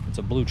Hill. It's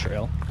a blue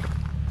trail.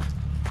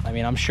 I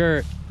mean, I'm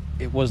sure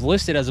it was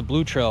listed as a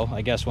blue trail,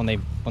 I guess, when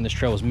this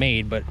trail was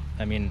made, but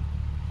I mean,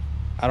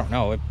 I don't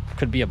know. It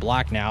could be a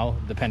black now,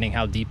 depending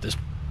how deep this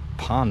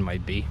pond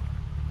might be.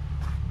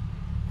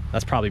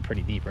 That's probably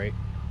pretty deep, right?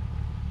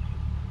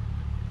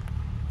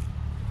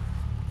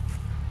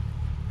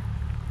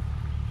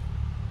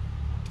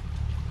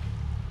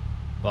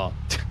 Well,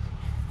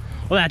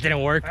 well, that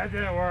didn't work. That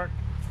didn't work.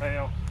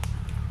 Fail.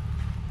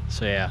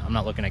 So yeah, I'm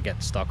not looking at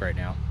getting stuck right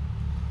now.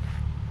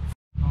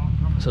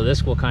 So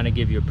this will kind of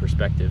give you a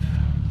perspective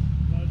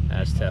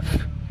as to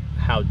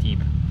how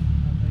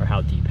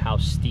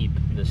steep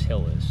this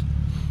hill is.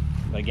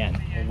 But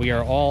again, we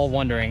are all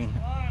wondering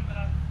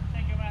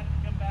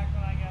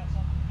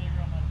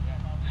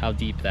how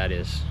deep that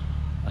is.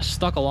 I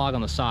stuck a log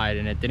on the side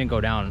and it didn't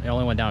go down. It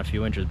only went down a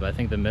few inches, but I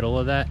think the middle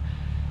of that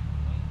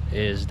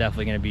is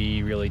definitely going to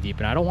be really deep,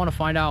 and I don't want to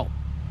find out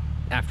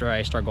after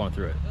I start going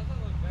through it.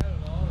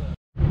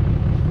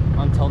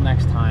 Until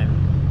next time,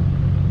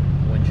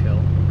 Winch Hill.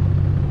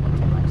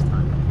 Until next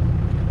time.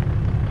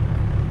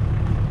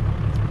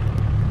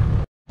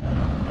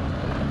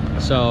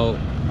 So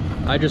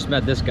I just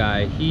met this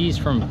guy. He's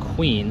from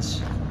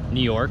Queens,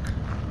 New York.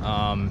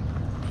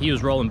 He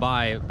was rolling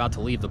by, about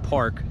to leave the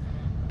park,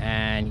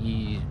 and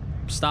he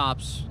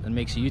stops and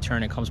makes a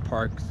U-turn and comes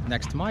parked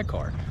next to my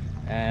car.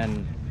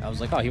 And I was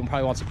like, oh, he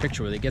probably wants a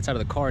picture with it. He gets out of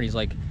the car and he's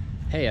like,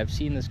 hey, I've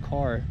seen this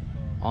car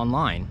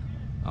online.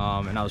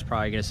 And I was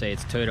probably gonna say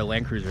it's Toyota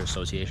Land Cruiser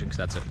Association, because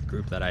that's a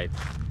group that I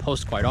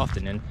post quite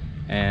often in.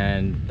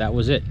 And that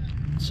was it.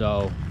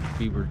 So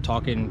we were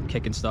talking,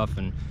 kicking stuff,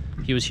 and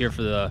he was here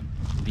for the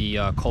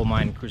Coal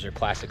Mine Cruiser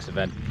Classics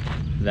event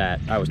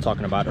that I was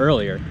talking about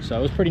earlier. So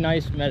it was pretty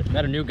nice. Met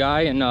a new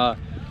guy, and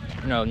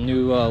you know,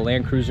 new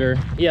Land Cruiser.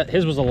 Yeah,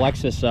 his was a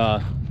Lexus.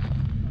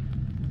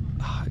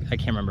 I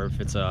can't remember if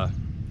it's a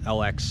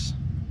LX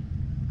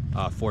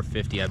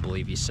 450, I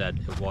believe he said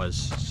it was.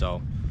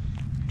 So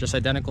just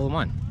identical to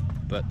mine,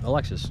 but a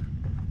Lexus.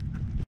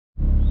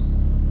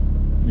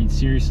 I mean,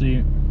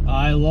 seriously,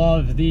 I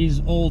love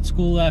these old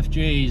school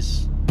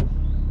FJs.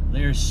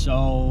 They're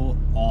so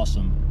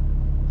awesome.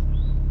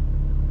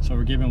 So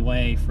we're giving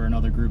way for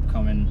another group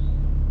coming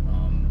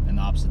in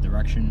the opposite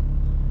direction.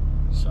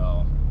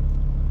 So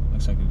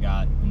looks like we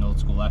got an old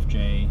school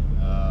FJ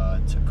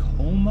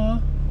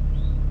Tacoma,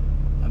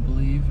 I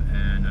believe,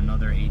 and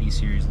another 80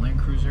 series Land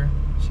Cruiser.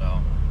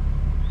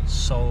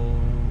 So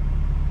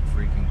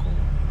freaking cool.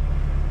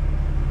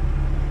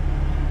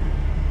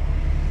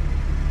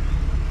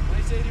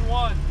 Nice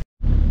 81.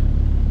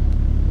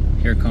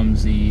 Here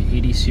comes the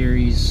 80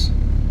 series.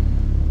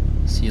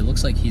 See, it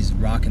looks like he's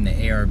rocking the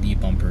ARB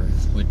bumper,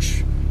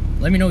 which,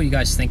 let me know what you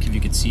guys think if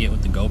you could see it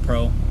with the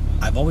GoPro.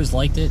 I've always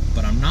liked it,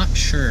 but I'm not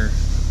sure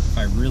if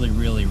I really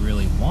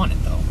want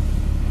it though.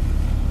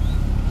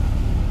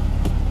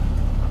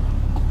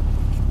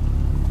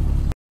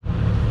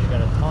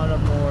 Got a ton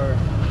of more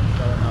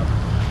showing up.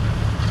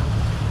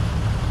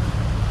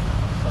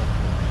 So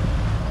cool.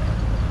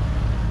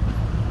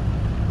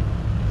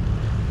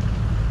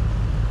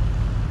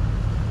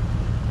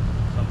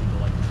 Some people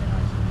like to say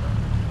nice.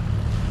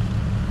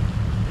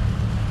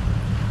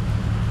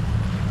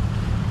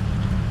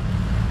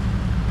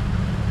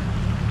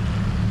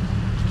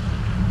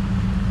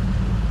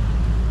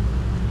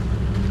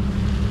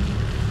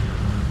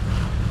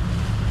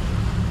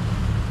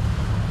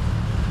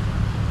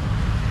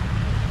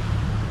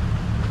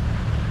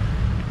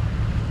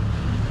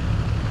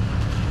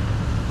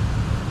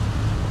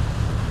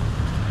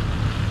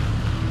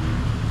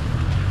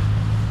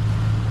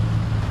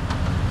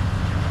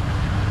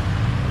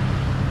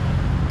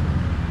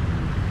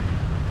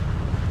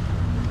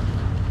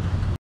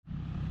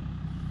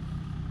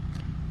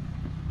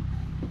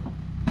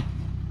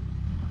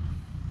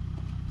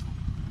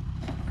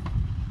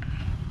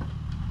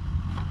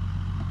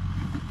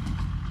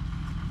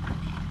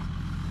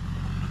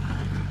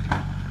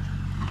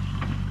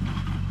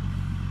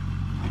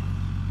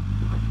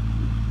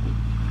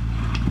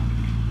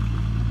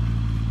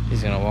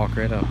 He's gonna walk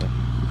right up it.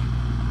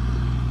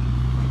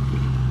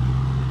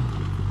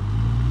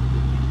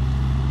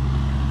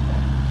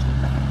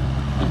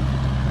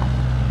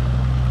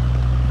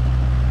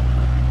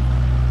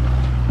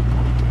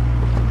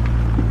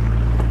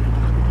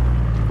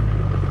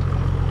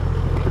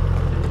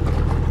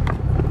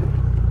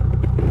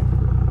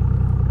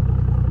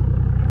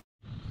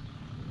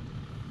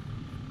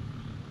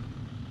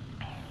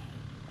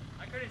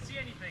 I couldn't see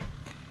anything.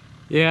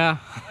 Yeah.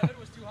 My hood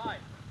was too high.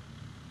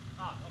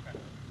 Ah, okay.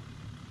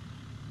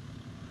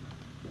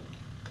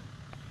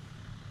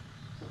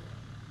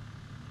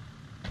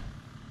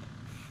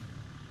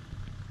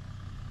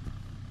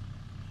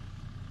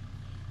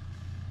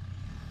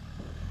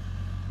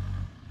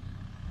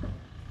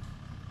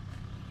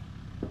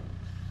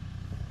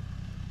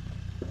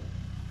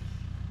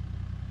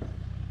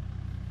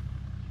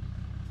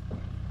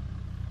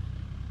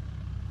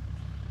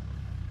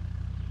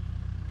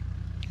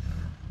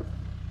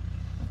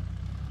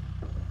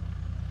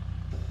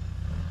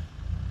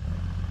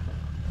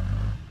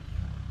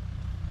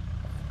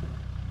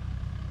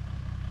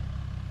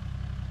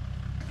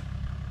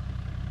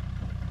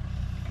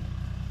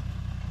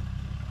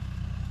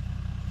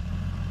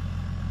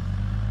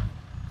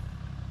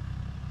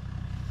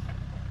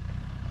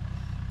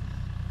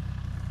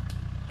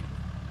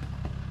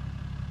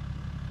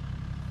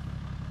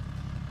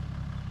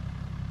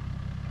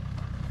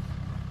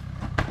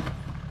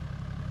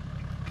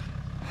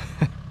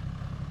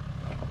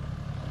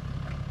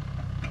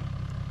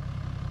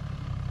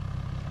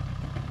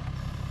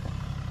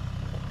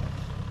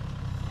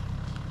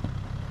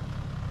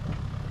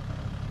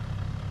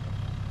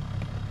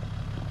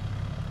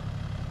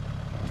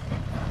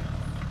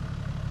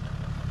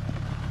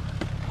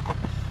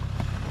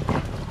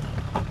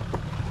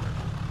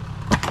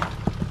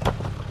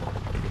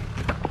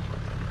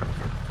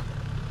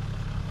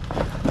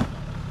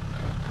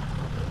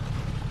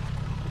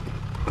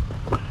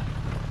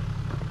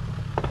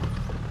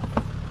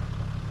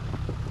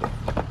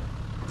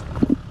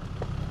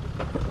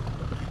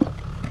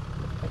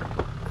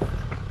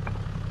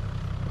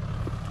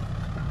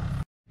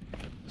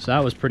 So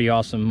that was pretty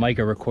awesome.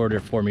 Micah recorded it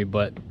for me,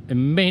 but it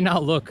may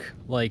not look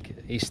like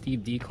a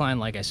steep decline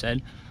like I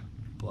said,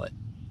 but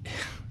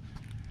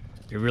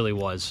it really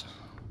was.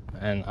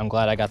 And I'm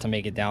glad I got to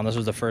make it down. This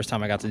was the first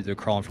time I got to do the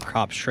Krawlin for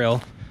Cops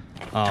trail.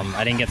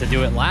 I didn't get to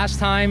do it last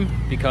time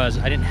because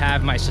I didn't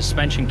have my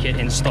suspension kit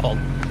installed.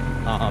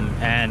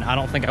 And I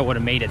don't think I would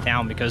have made it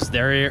down because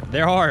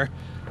there are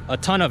a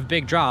ton of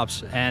big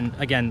drops. And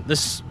again,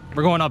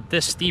 we're going up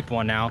this steep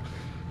one now.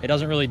 It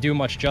doesn't really do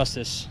much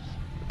justice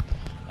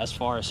as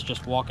far as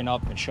just walking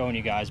up and showing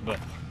you guys, but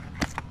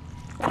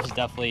this is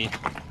definitely,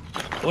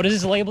 what is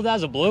this labeled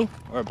as, a blue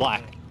or a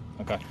black?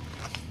 Okay,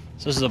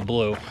 so this is a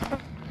blue.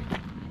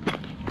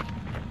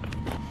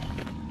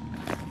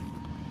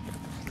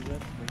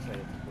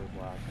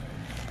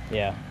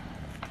 Yeah,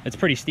 it's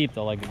pretty steep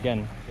though. Like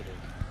again,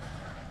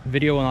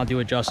 video will not do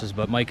it justice,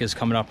 but Mike is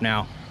coming up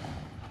now.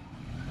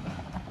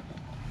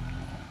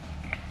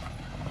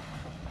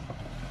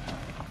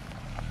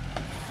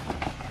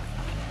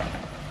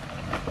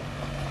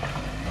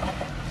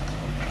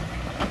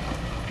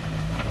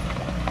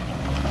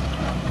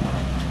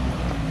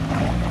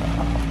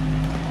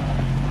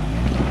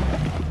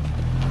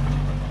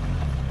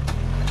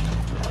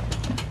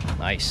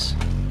 Nice.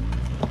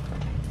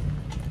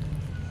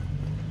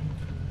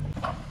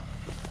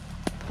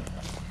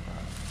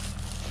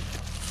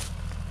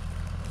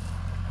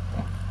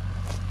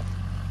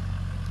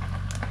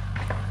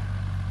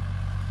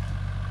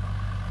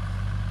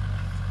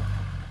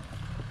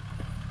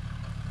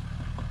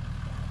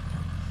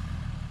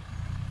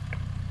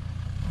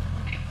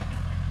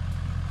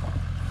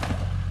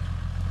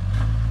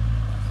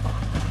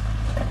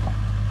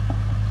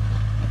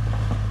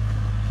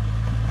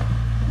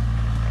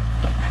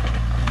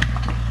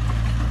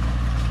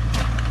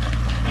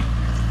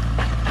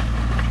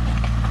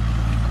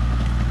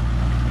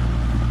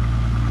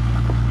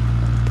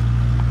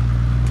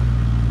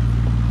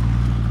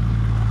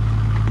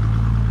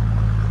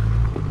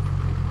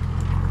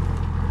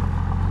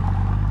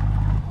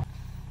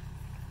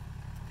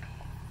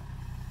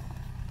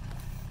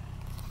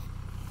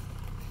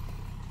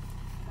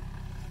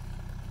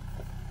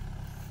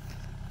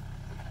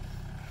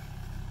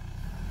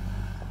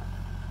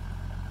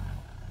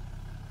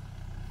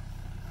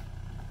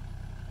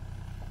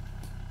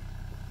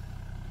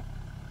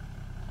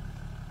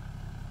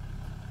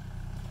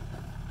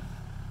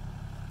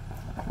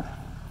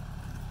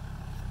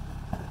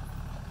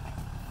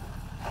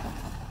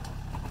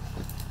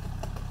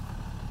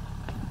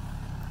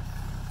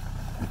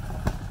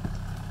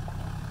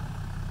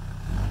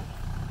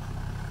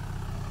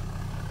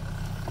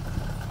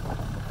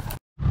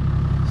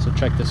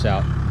 Check this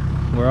out.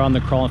 We're on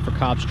the Krawlin for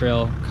Cops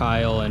trail.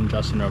 Kyle and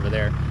Justin over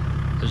there.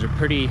 There's a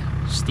pretty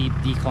steep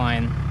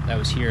decline that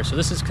was here. So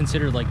this is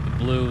considered like the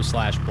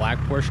blue/black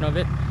portion of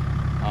it.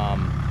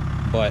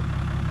 But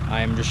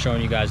I'm just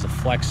showing you guys the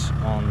flex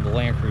on the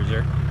Land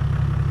Cruiser,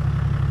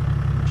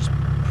 which is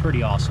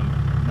pretty awesome.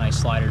 Nice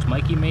sliders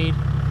Mikey made,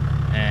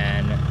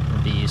 and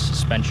the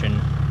suspension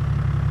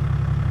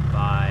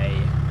by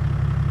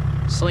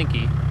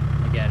Slinky.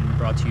 Again,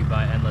 brought to you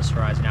by Endless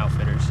Horizon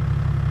Outfitters.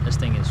 This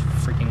thing is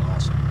freaking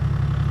awesome.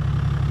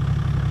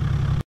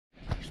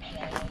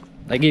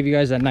 I gave you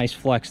guys that nice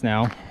flex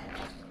now.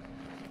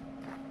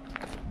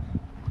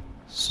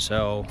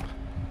 So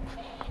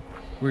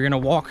we're gonna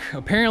walk.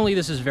 Apparently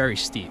this is very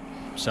steep.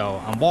 So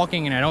I'm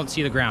walking and I don't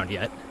see the ground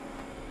yet.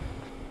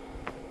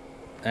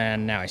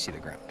 And now I see the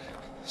ground.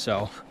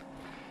 So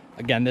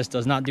again, this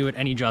does not do it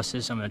any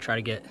justice. I'm gonna try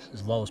to get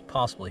as low as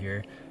possible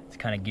here to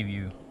kind of give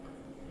you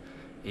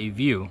a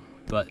view.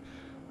 But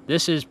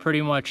this is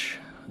pretty much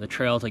the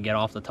trail to get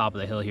off the top of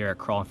the hill here at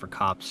Krawlin for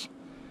Cops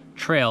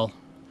trail.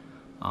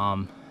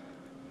 I'm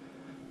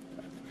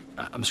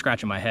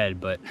scratching my head,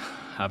 but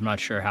I'm not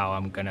sure how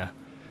I'm gonna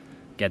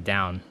get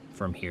down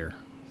from here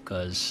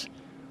because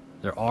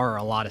there are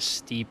a lot of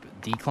steep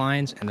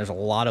declines and there's a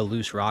lot of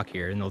loose rock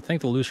here. And they'll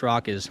think the loose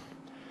rock is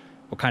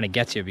what kind of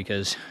gets you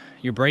because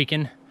you're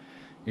braking,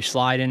 you're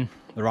sliding,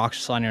 the rocks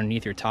are sliding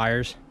underneath your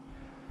tires.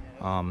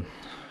 So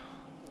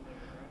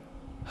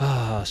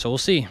we'll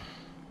see.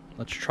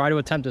 Let's try to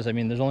attempt this. I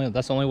mean,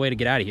 that's the only way to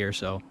get out of here,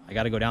 so I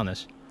got to go down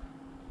this.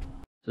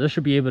 So this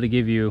should be able to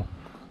give you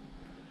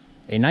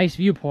a nice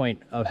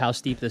viewpoint of how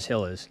steep this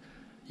hill is.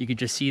 You could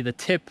just see the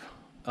tip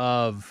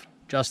of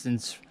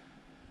Justin's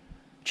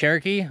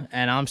Cherokee,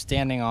 and I'm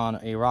standing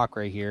on a rock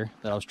right here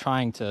that I was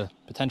trying to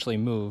potentially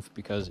move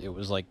because it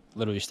was like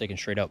literally sticking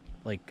straight up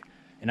like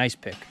an ice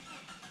pick.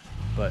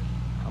 But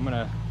I'm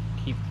gonna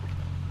keep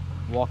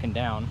walking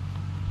down.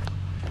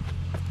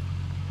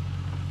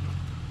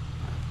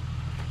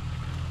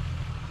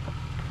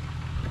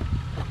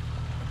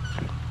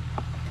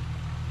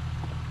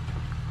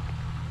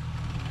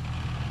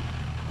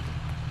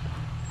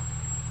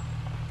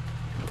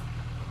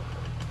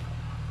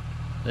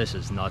 This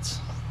is nuts.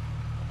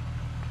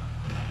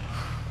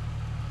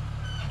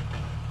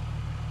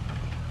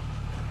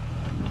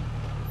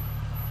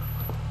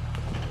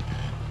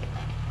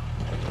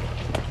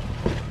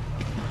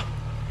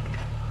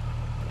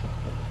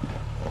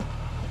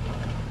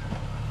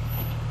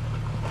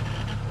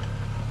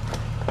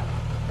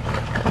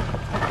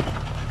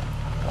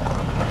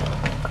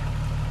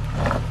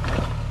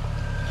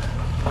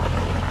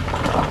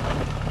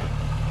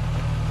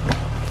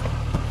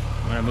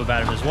 gonna move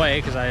out of his way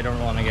because I don't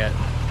want to get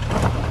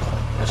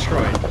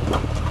destroyed.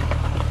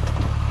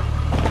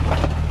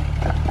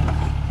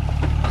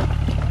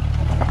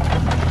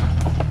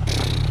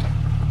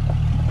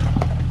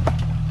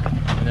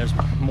 And there's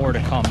more to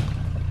come.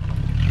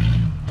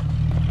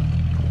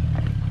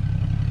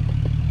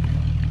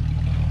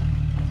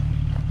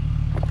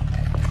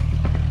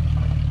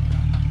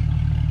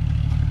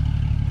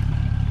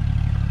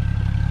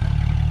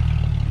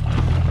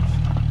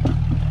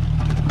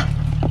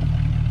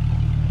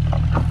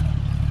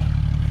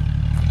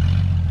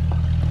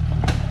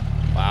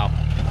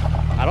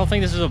 I don't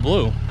think this is a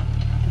blue.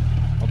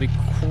 I'll be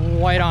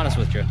quite honest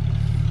with you.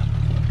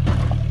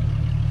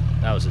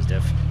 That was his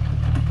diff.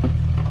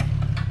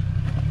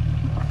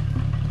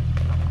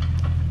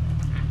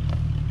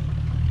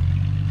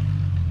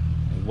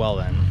 Well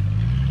then.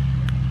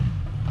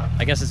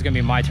 I guess it's gonna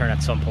be my turn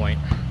at some point,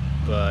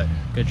 but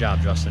good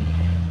job, Justin.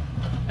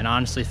 And I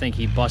honestly think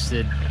he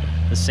busted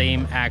the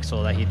same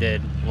axle that he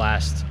did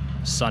last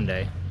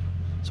Sunday.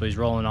 So he's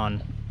rolling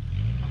on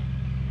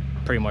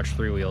pretty much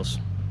 3 wheels.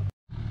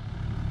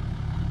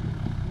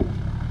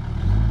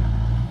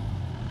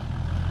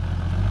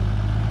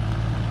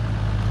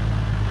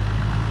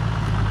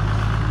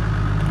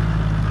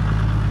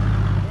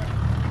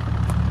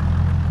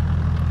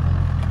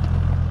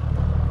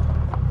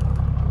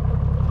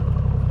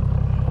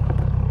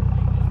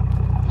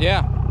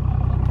 Yeah.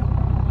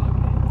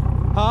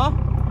 Huh?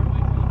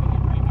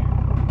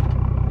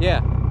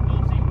 Yeah.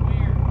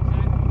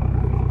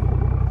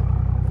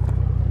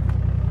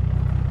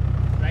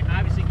 I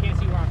obviously can't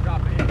see where I'm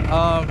dropping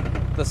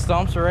it. The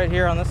stumps are right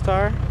here on this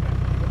tire.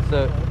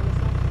 So,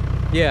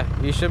 yeah,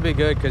 you should be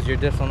good because your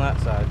diff's on that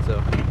side,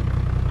 so.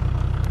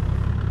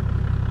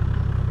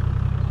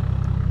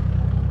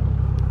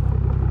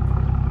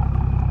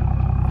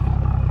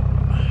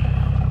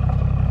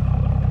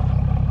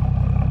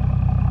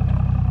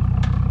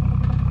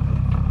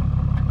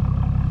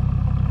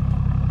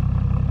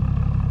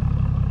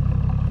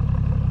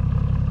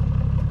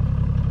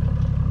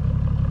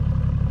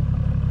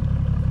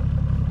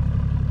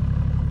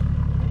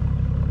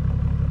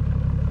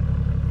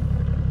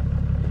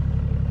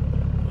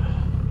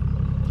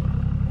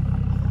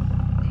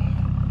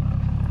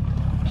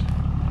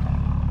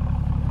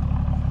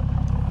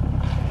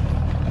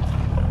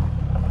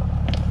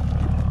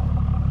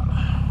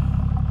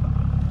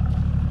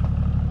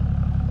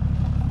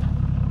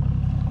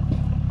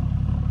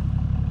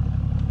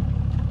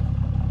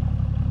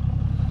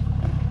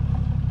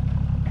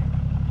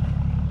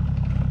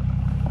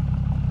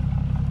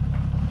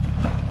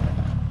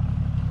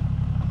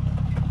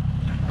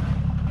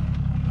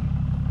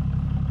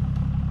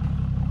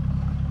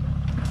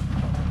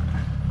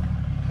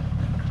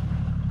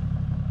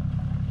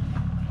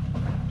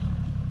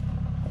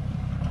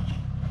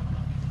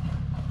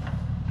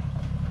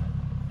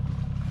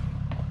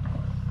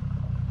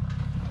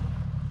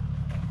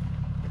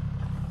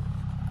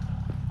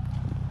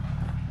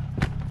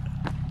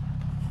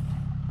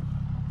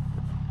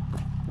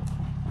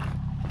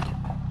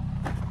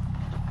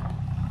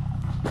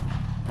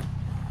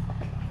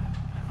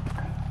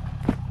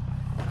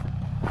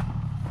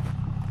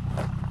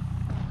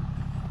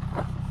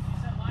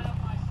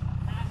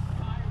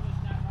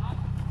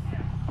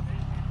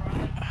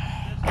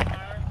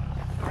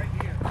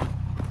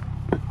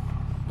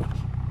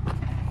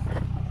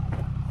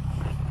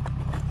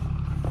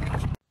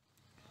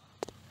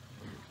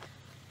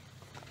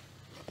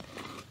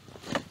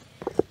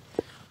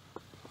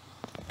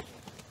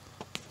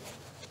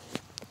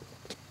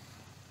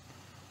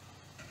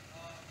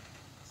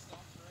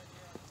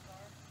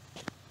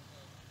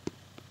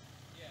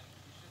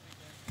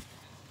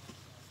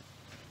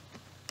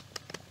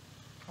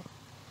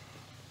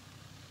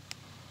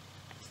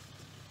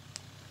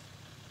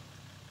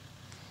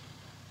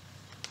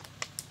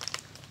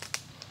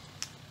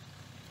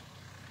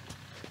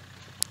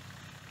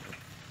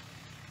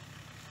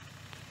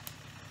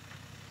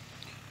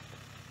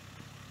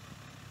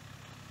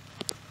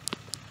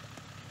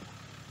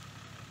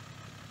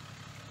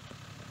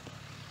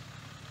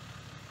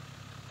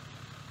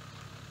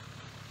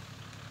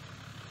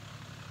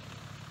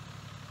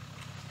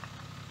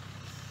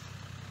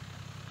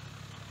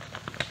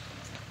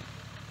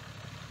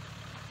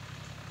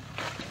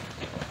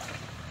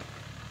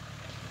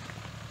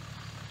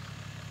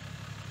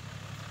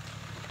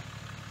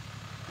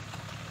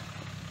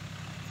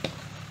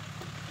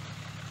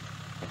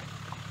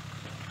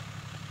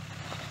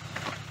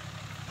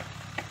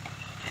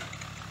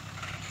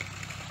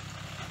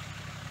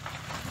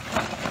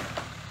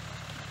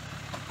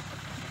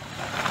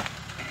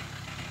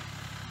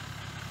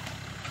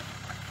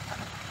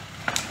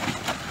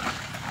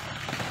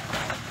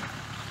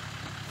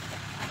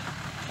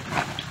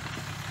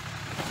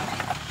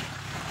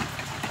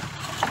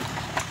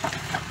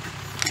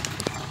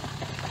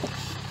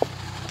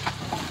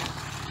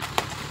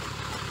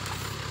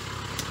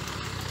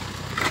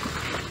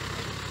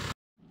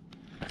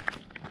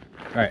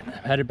 All right,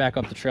 headed back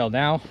up the trail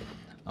now.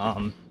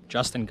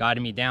 Justin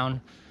guided me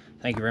down.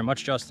 Thank you very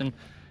much, Justin.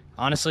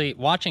 Honestly,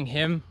 watching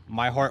him,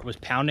 my heart was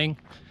pounding.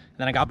 And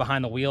then I got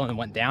behind the wheel and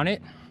went down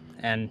it,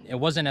 and it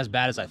wasn't as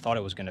bad as I thought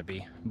it was gonna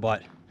be,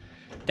 but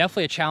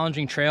definitely a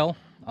challenging trail.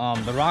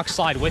 The rocks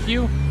slide with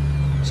you,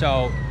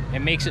 so it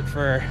makes it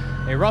for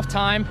a rough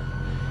time,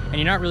 and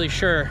you're not really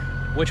sure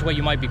which way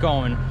you might be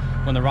going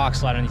when the rocks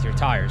slide underneath your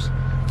tires.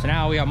 So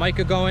now we got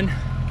Micah going,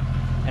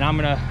 and I'm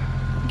gonna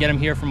get him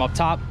here from up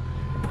top,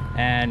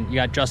 and you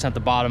got Justin at the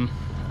bottom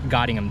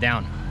guiding him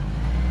down.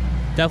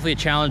 Definitely a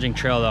challenging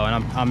trail though,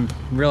 and I'm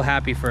real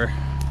happy for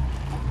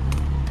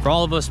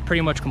all of us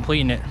pretty much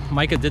completing it.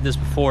 Micah did this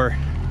before,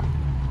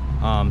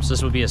 so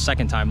this would be his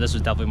second time. This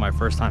was definitely my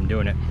first time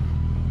doing it.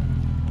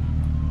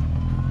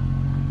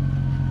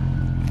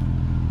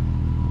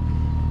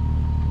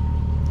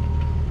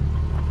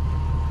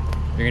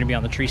 You're gonna be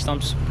on the tree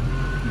stumps,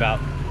 about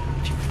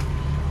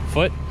a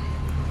foot,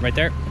 right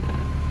there.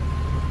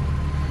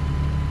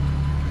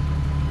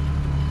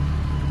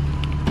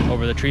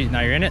 Over the tree, now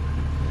you're in it.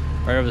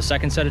 Right over the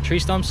second set of tree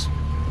stumps.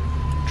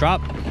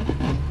 Drop.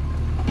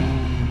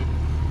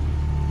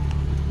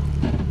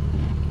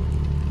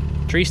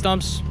 Tree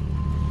stumps.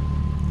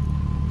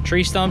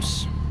 Tree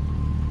stumps.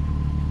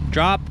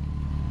 Drop.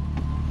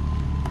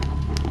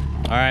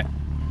 All right.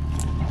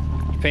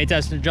 Pay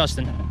attention to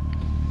Justin.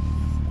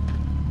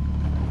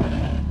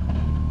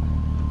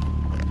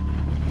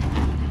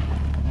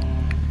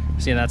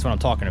 See, that's what I'm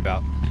talking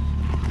about.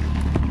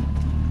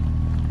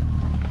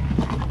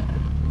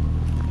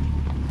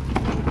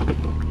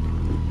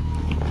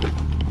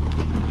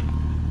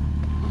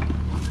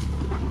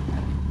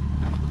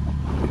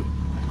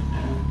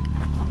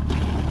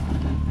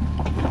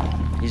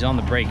 He's on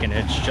the brake and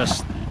it's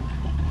just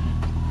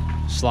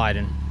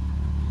sliding.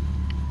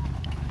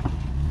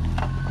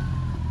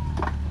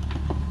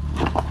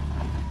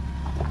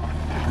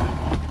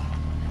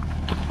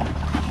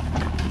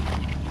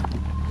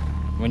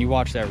 When you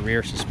watch that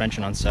rear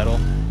suspension unsettle,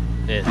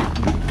 it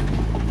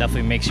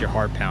definitely makes your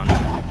heart pound.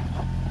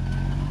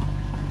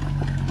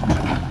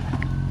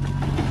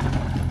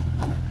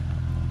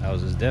 That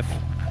was his diff.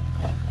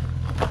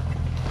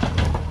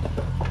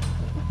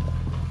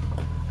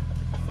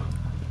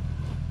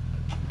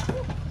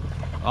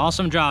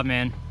 Awesome job,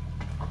 man.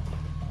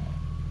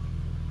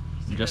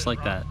 Just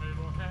like that.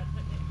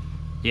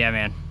 Yeah,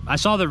 man. I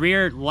saw the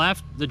rear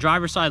left, the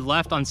driver's side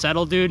left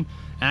unsettled, dude,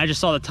 and I just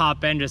saw the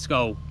top end just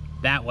go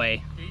that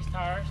way. These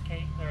tires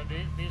came, or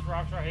these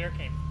rocks right here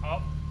came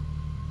up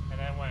and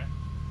then went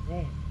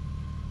boom.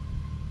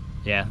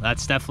 Yeah,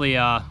 that's definitely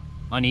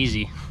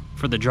uneasy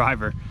for the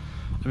driver.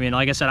 I mean,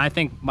 like I said, I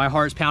think my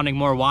heart's pounding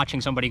more watching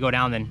somebody go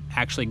down than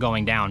actually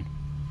going down.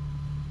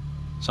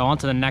 So on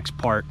to the next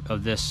part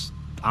of this.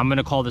 I'm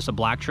gonna call this a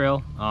black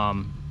trail.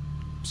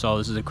 So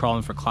this is a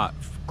Krawlin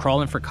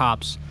for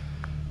Cops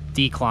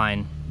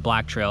decline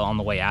black trail on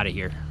the way out of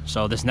here.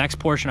 So this next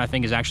portion I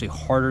think is actually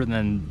harder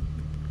than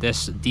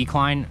this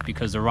decline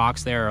because the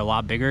rocks there are a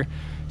lot bigger.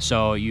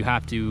 So you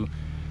have to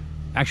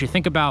actually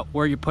think about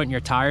where you're putting your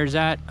tires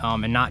at,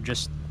 and not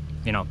just,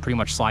 you know, pretty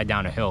much slide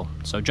down a hill.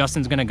 So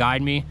Justin's gonna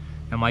guide me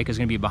and Mike is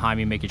gonna be behind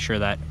me making sure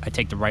that I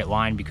take the right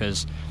line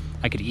because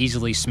I could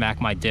easily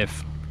smack my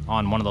diff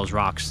on one of those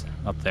rocks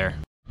up there.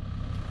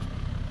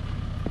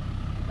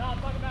 No, I'm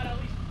talking about at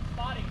least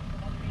spotting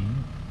from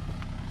underneath.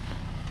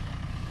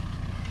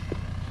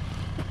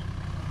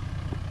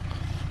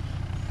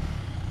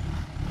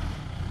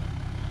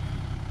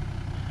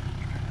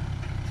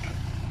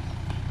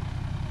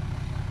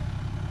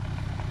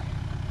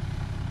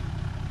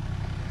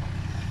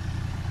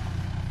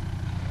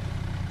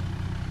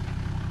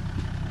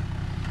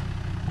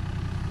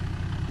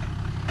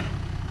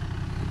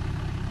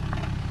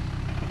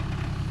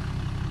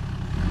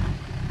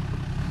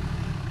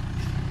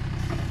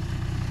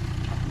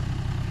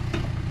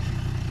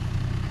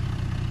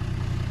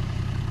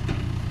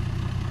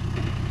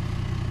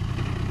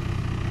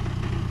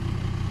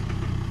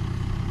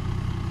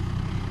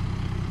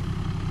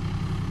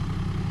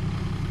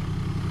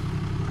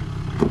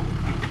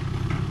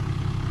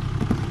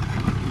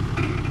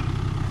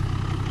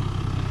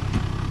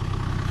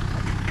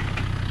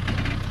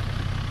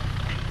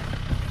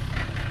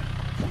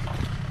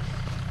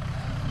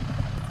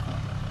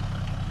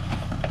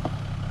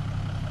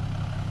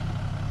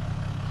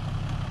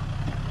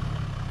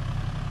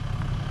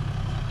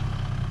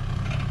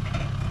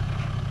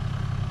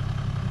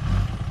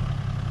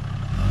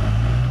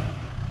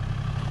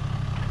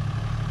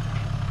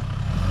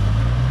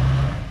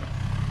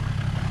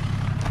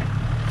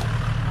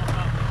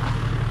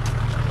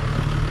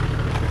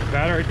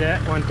 Battery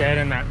went dead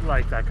in that,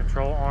 like, that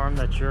control arm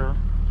that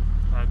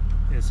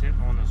is hitting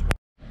on this one.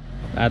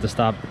 I had to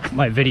stop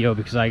my video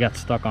because I got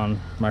stuck on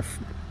my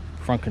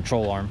front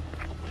control arm.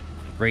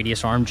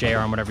 Radius arm, J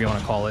arm, whatever you want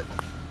to call it.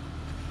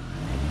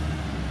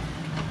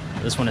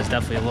 This one is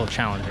definitely a little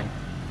challenging.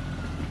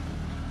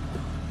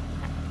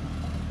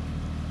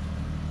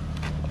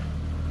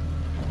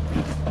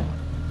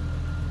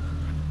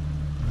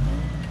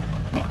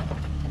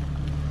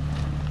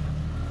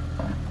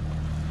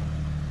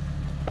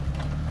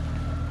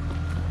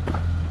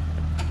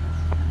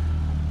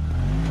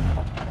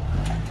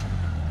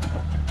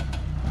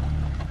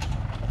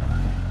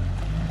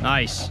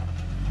 Nice.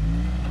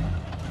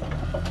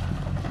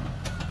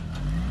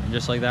 And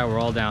just like that, we're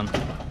all down.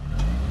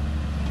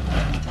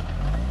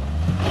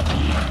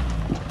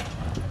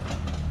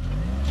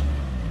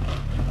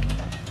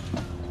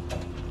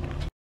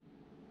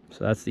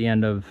 So that's the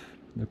end of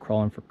the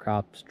Crawlin for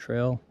Cops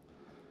trail.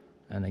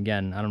 And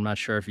again, I'm not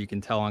sure if you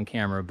can tell on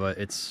camera, but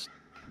it's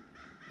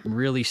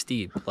really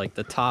steep. Like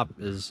the top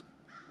is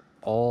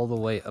all the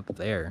way up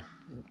there.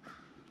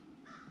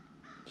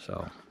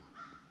 So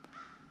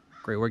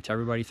great work to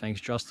everybody.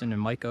 Thanks Justin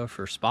and Micah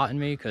for spotting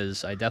me,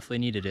 because I definitely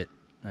needed it.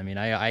 I mean,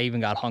 I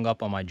even got hung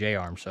up on my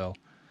J-arm, so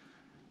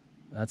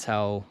that's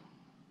how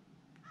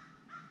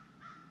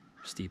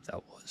steep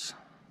that was.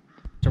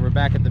 So we're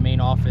back at the main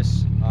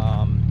office.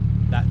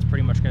 That's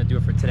pretty much gonna do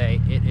it for today.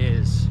 It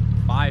is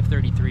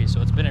 5:33, so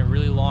it's been a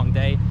really long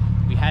day.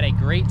 We had a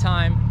great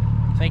time.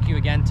 Thank you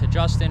again to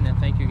Justin, and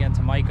thank you again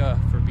to Micah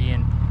for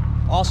being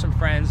awesome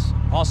friends,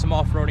 awesome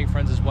off-roading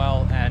friends as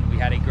well, and we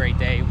had a great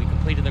day. We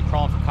completed the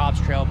Crawlin for Cops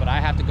trail, but I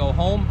have to go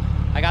home.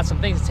 I got some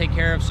things to take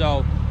care of,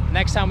 so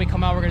next time we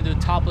come out, we're gonna do the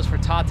Topless for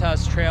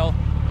Tatas trail.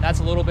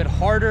 That's a little bit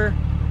harder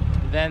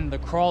than the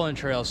Crawlin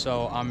trail,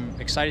 so I'm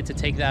excited to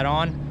take that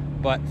on.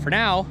 But for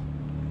now,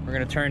 we're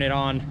gonna turn it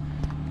on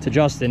to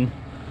Justin.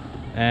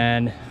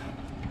 And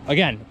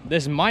again,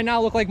 this might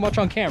not look like much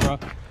on camera,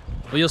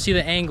 but you'll see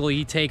the angle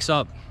he takes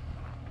up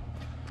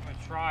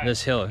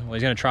this hill. Well,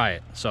 he's gonna try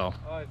it, so.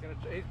 Oh,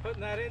 he's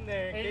putting that in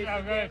there.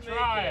 I'm gonna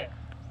try it.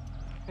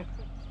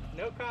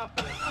 No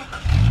confidence.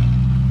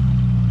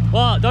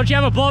 Well, don't you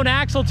have a blown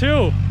axle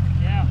too?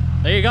 Yeah.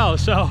 There you go,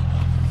 so.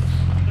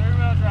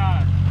 Three-wheel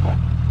drive.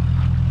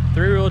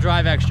 Three-wheel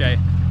drive XJ.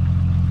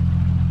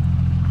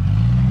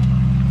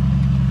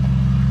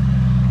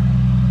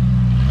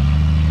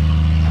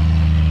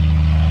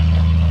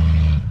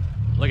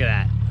 Look at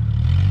that.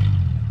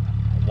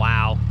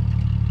 Wow.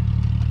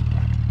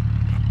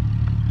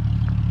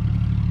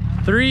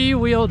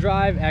 Three-wheel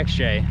drive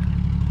XJ.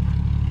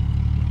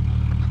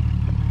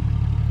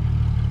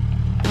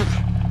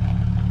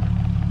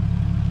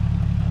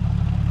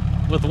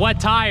 With wet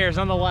tires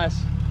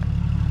nonetheless.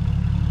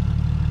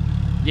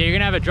 Yeah, you're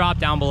gonna have a drop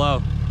down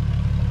below.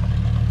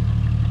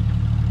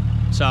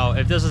 So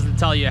if this doesn't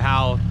tell you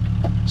how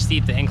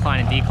steep the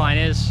incline and decline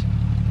is,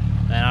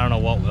 then I don't know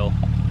what will.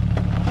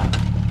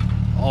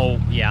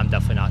 Oh yeah, I'm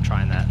definitely not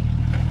trying that.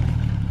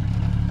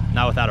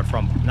 Not without a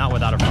front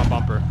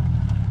bumper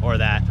or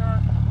that.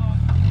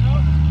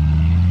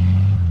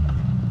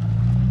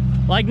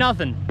 Like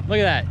nothing. Look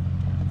at that.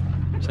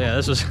 So yeah,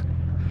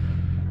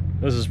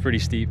 this is pretty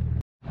steep.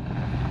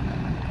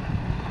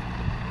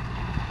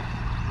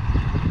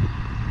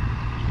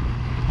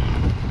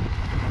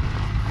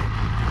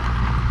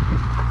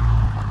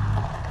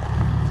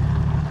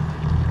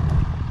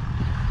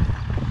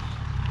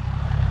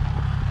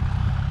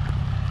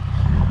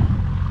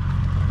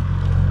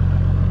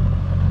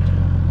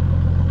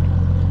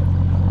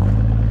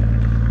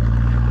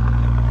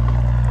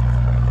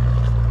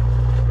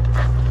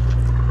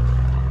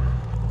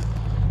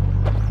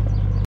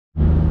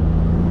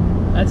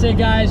 That's it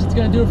guys, it's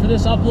gonna do it for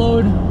this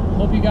upload.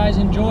 Hope you guys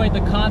enjoyed the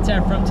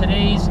content from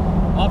today's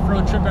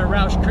off-road trip at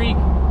Rausch Creek.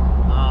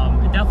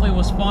 It definitely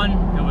was fun.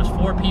 It was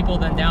 4 people,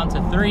 then down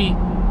to 3.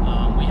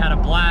 We had a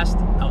blast.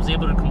 I was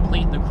able to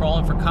complete the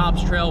Crawlin for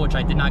Cops trail, which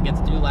I did not get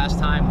to do last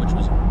time, which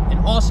was an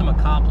awesome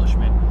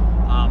accomplishment.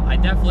 I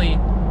definitely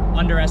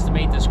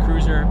underestimate this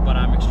cruiser, but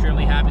I'm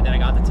extremely happy that I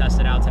got to test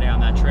it out today on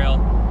that trail.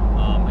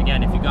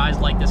 Again, if you guys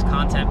like this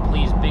content,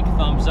 please big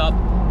thumbs up.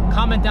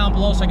 Comment down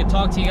below so I can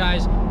talk to you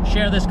guys.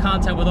 Share this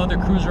content with other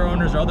cruiser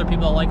owners or other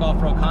people that like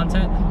off-road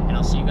content, and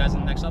I'll see you guys in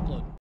the next upload.